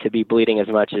 And to be bleeding as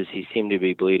much as he seemed to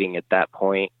be bleeding at that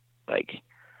point, like,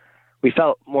 we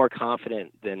felt more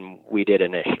confident than we did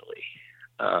initially.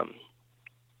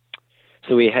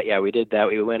 So we did that.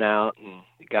 We went out and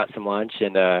got some lunch,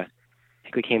 and I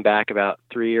think we came back about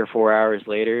 3 or 4 hours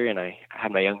later, and I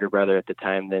had my younger brother at the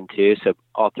time then too. So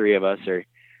all three of us are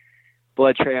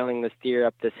blood trailing this deer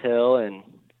up this hill, and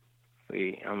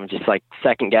I'm just like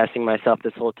second guessing myself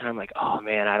this whole time, like, oh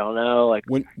man, I don't know. Like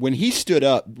when he stood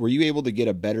up, were you able to get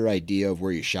a better idea of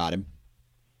where you shot him?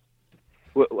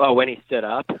 When he stood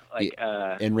up, like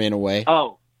and ran away.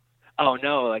 Oh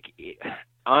no, like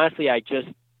honestly,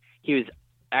 he was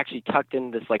actually tucked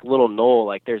in this like little knoll.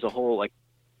 Like there's a whole like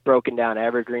broken down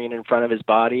evergreen in front of his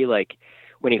body. Like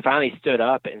when he finally stood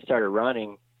up and started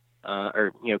running,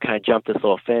 or kind of jumped this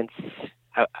little fence.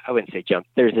 I wouldn't say jump.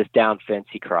 There's this down fence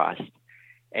he crossed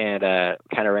and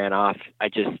kind of ran off. I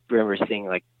just remember seeing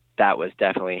like that was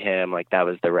definitely him. Like that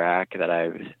was the rack that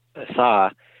I saw,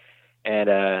 and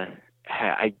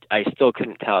I still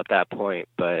couldn't tell at that point,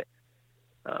 but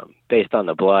based on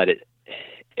the blood,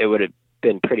 it would have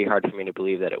been pretty hard for me to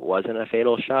believe that it wasn't a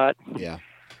fatal shot. Yeah.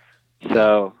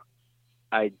 So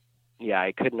I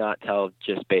could not tell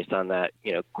just based on that,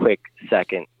 quick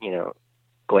second,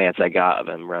 glance I got of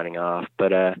him running off.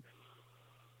 But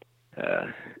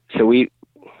so we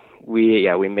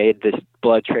made this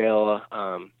blood trail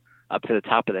up to the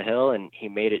top of the hill, and he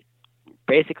made it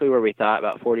basically where we thought,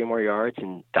 about 40 more yards,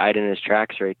 and died in his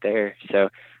tracks right there. So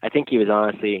I think he was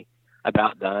honestly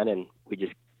about done, and we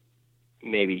just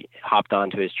maybe hopped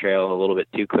onto his trail a little bit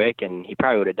too quick, and he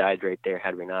probably would have died right there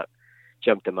had we not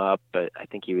jumped him up. But I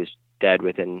think he was dead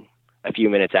within a few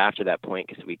minutes after that point,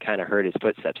 because we kind of heard his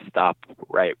footsteps stop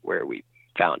right where we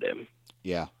found him.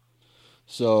 Yeah.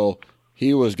 So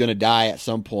he was going to die at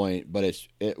some point, but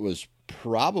it was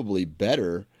probably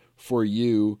better for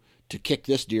you to kick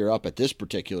this deer up at this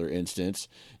particular instance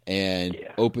and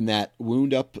open that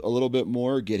wound up a little bit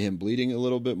more, get him bleeding a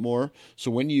little bit more. So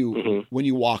when you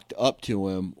walked up to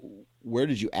him, where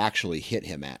did you actually hit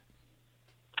him at?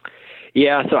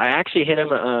 Yeah, so I actually hit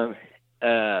him a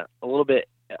little bit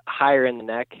higher in the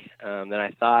neck than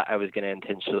I thought I was going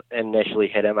to initially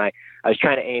hit him. I was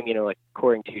trying to aim, like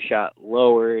Coring 2-shot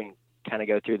lower and kind of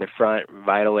go through the front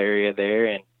vital area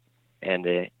there, and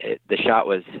the shot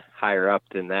was higher up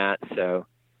than that. So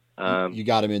you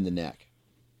got him in the neck.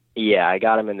 Yeah, I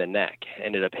got him in the neck.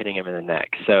 Ended up hitting him in the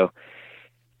neck. So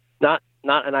not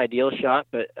an ideal shot,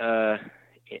 but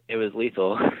it was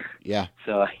lethal. Yeah.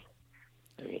 So I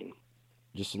mean,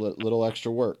 just a little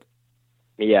extra work.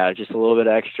 Yeah, just a little bit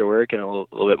of extra work and a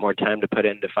little bit more time to put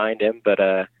in to find him. But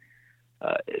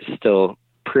it's still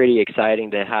pretty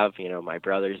exciting to have, my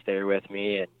brothers there with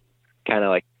me, and kind of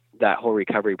like that whole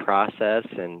recovery process,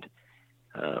 and,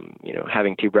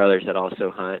 having two brothers that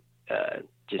also hunt,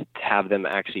 just have them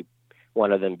actually,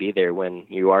 one of them be there when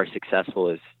you are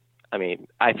successful I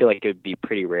feel like it would be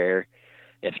pretty rare.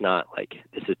 If not, like,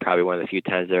 this is probably one of the few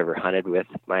times I've ever hunted with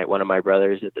one of my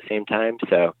brothers at the same time.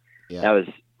 So that was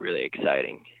really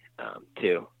exciting,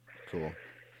 too.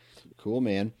 Cool,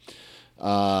 man.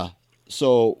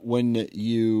 So when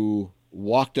you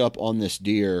walked up on this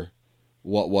deer,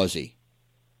 what was he?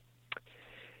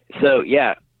 So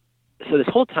this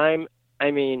whole time,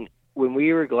 when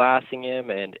we were glassing him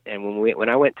and when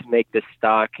I went to make this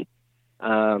stock,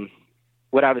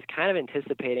 what I was kind of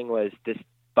anticipating was this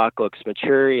buck looks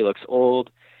mature, he looks old,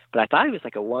 but I thought he was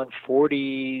like a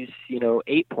 140s,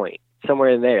 8 point, somewhere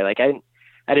in there. Like I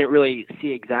didn't really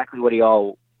see exactly what he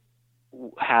all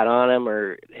had on him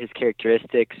or his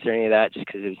characteristics or any of that, just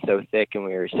because it was so thick and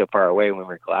we were so far away when we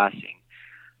were glassing.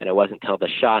 And it wasn't until the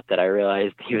shot that I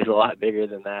realized he was a lot bigger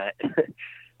than that.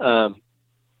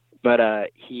 But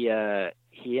he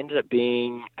ended up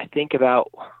being, I think,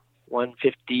 about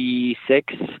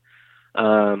 156.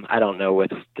 I don't know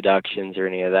with deductions or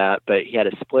any of that, but he had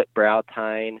a split brow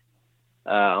tine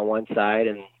on one side,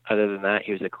 and other than that,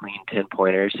 he was a clean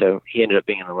 10-pointer. So he ended up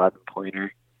being an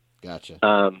 11-pointer.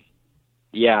 Gotcha.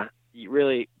 Yeah,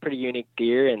 really pretty unique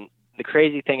deer. And the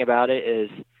crazy thing about it is,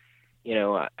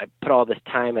 I put all this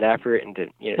time and effort into,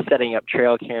 setting up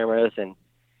trail cameras, and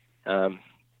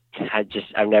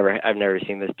I've never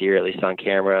seen this deer, at least on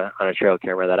camera, on a trail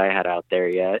camera that I had out there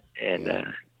yet. And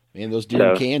man, those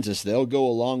deer in Kansas, they'll go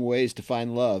a long ways to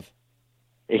find love.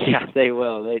 Yeah, they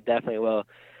will. They definitely will.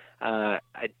 I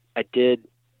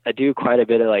do quite a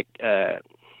bit of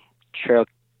trail,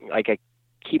 like I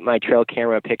keep my trail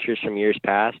camera pictures from years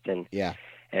past, and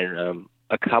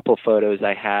a couple photos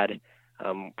I had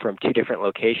from two different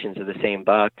locations of the same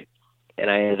buck, and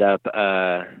I ended up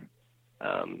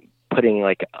putting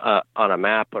on a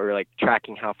map, or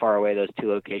tracking how far away those two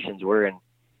locations were, and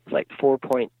it's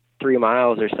 4.3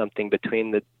 miles or something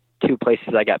between the 2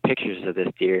 places I got pictures of this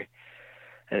deer.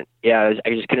 And yeah, I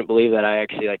just couldn't believe that I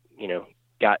actually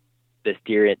got this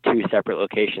deer at 2 separate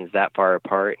locations that far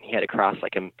apart. And he had to cross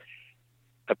like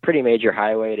a pretty major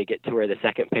highway to get to where the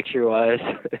second picture was.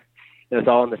 It was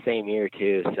all in the same year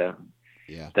too. So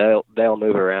yeah, they'll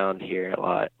move around here a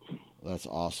lot. That's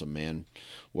awesome, man.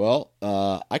 Well,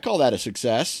 I call that a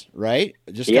success, right?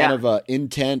 Just kind of a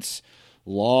intense,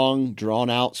 long, drawn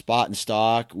out spot and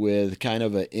stock with kind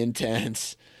of an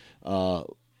intense, a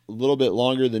little bit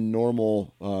longer than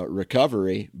normal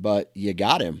recovery, but you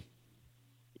got him.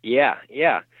 Yeah.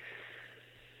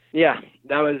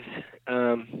 That was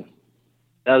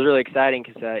really exciting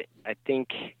because I think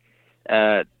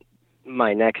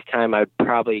my next time I'd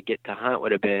probably get to hunt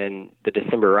would have been the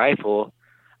December rifle,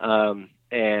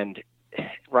 and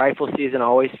rifle season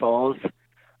always falls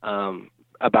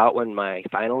about when my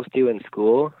finals do in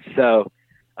school, so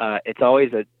it's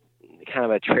always a kind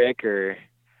of a trick, or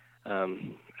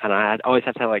and I always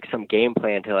have to have like some game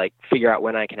plan to like figure out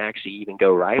when I can actually even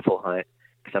go rifle hunt,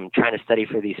 because I'm trying to study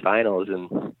for these finals,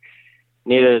 and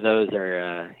neither of those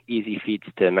are easy feats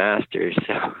to master.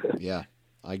 So yeah,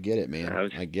 I get it, man.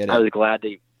 I get it. I was glad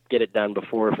to get it done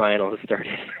before finals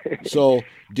started. So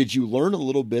did you learn a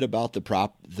little bit about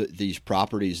these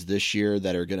properties this year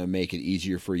that are going to make it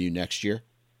easier for you next year?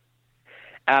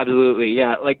 Absolutely.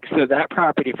 Yeah. Like, so that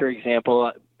property, for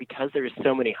example, because there's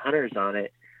so many hunters on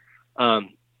it,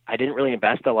 I didn't really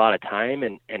invest a lot of time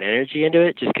and energy into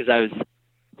it, just because I was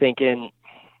thinking,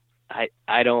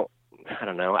 I don't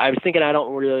know. I was thinking I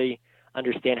don't really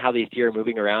understand how these deer are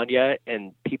moving around yet.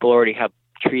 And people already have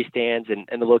tree stands, and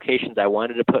the locations I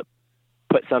wanted to put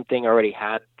something already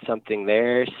had something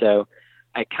there. So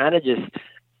I kind of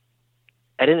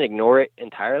I didn't ignore it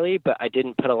entirely, but I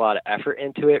didn't put a lot of effort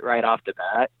into it right off the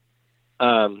bat.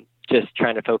 Just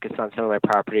trying to focus on some of my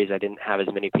properties I didn't have as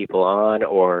many people on,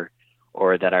 or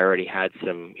that I already had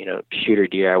some, shooter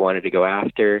deer I wanted to go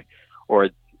after, or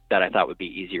that I thought would be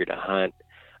easier to hunt.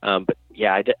 But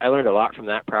yeah, I learned a lot from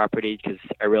that property, because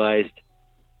I realized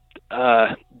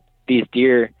these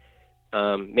deer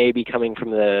may be coming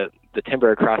from the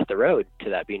timber across the road to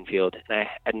that bean field. And I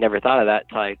had never thought of that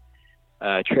until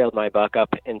I trailed my buck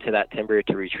up into that timber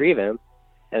to retrieve him.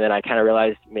 And then I kind of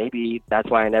realized maybe that's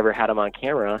why I never had him on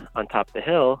camera on top of the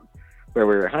hill where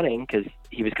we were hunting, because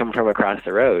he was coming from across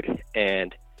the road.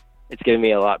 And it's given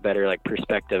me a lot better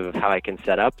perspective of how I can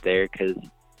set up there, because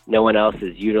no one else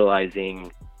is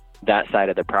utilizing that side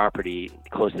of the property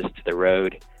closest to the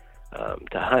road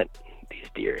to hunt these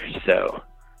deer. So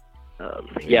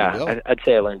I'd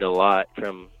say I learned a lot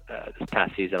from this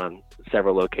past season on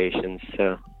several locations.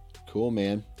 So cool,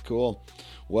 man. Cool.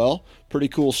 Well, pretty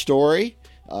cool story.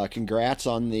 Congrats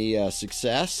on the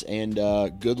success, and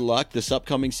good luck this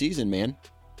upcoming season, man.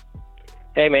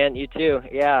 Hey, man, you too.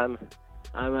 Yeah,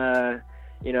 I'm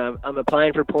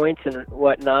applying for points and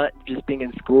whatnot. Just being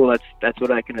in school, that's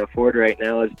what I can afford right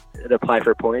now, is to apply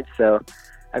for points. So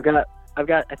I've got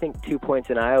I think 2 points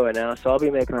in Iowa now, so I'll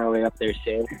be making my way up there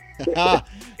soon.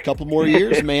 Couple more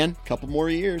years, man. Couple more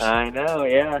years. I know.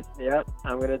 Yeah. Yep.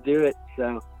 I'm gonna do it.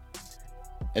 So.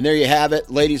 And there you have it,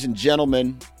 ladies and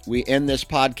gentlemen. We end this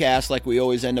podcast like we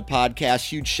always end a podcast.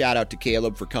 Huge shout out to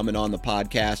Caleb for coming on the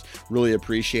podcast. Really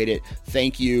appreciate it.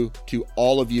 Thank you to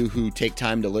all of you who take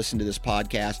time to listen to this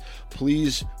podcast.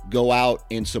 Please go out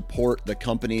and support the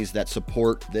companies that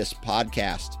support this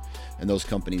podcast. And those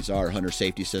companies are Hunter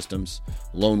Safety Systems,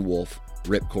 Lone Wolf,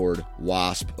 Ripcord,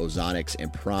 Wasp, Ozonics,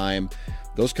 and Prime.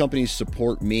 Those companies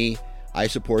support me. I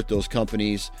support those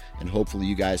companies, and hopefully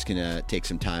you guys can take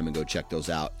some time and go check those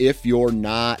out. If you're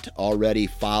not already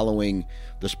following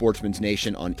the Sportsman's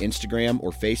Nation on Instagram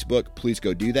or Facebook, please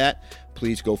go do that.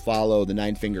 Please go follow the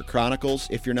Nine Finger Chronicles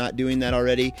if you're not doing that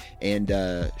already, and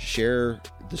share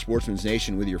the Sportsman's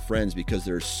Nation with your friends, because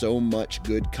there's so much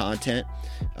good content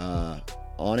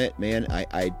on it, man.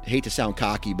 I hate to sound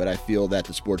cocky, but I feel that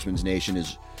the Sportsman's Nation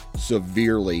is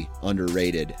severely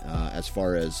underrated as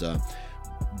far as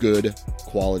good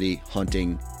quality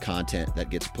hunting content that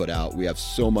gets put out. We have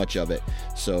so much of it.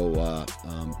 So,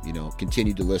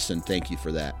 continue to listen. Thank you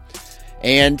for that.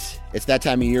 And it's that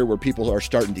time of year where people are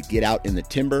starting to get out in the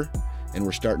timber, and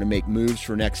we're starting to make moves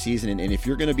for next season. And if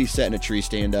you're going to be setting a tree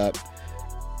stand up,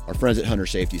 our friends at Hunter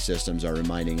Safety Systems are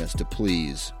reminding us to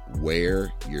please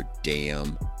wear your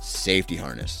damn safety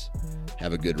harness.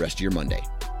 Have a good rest of your Monday.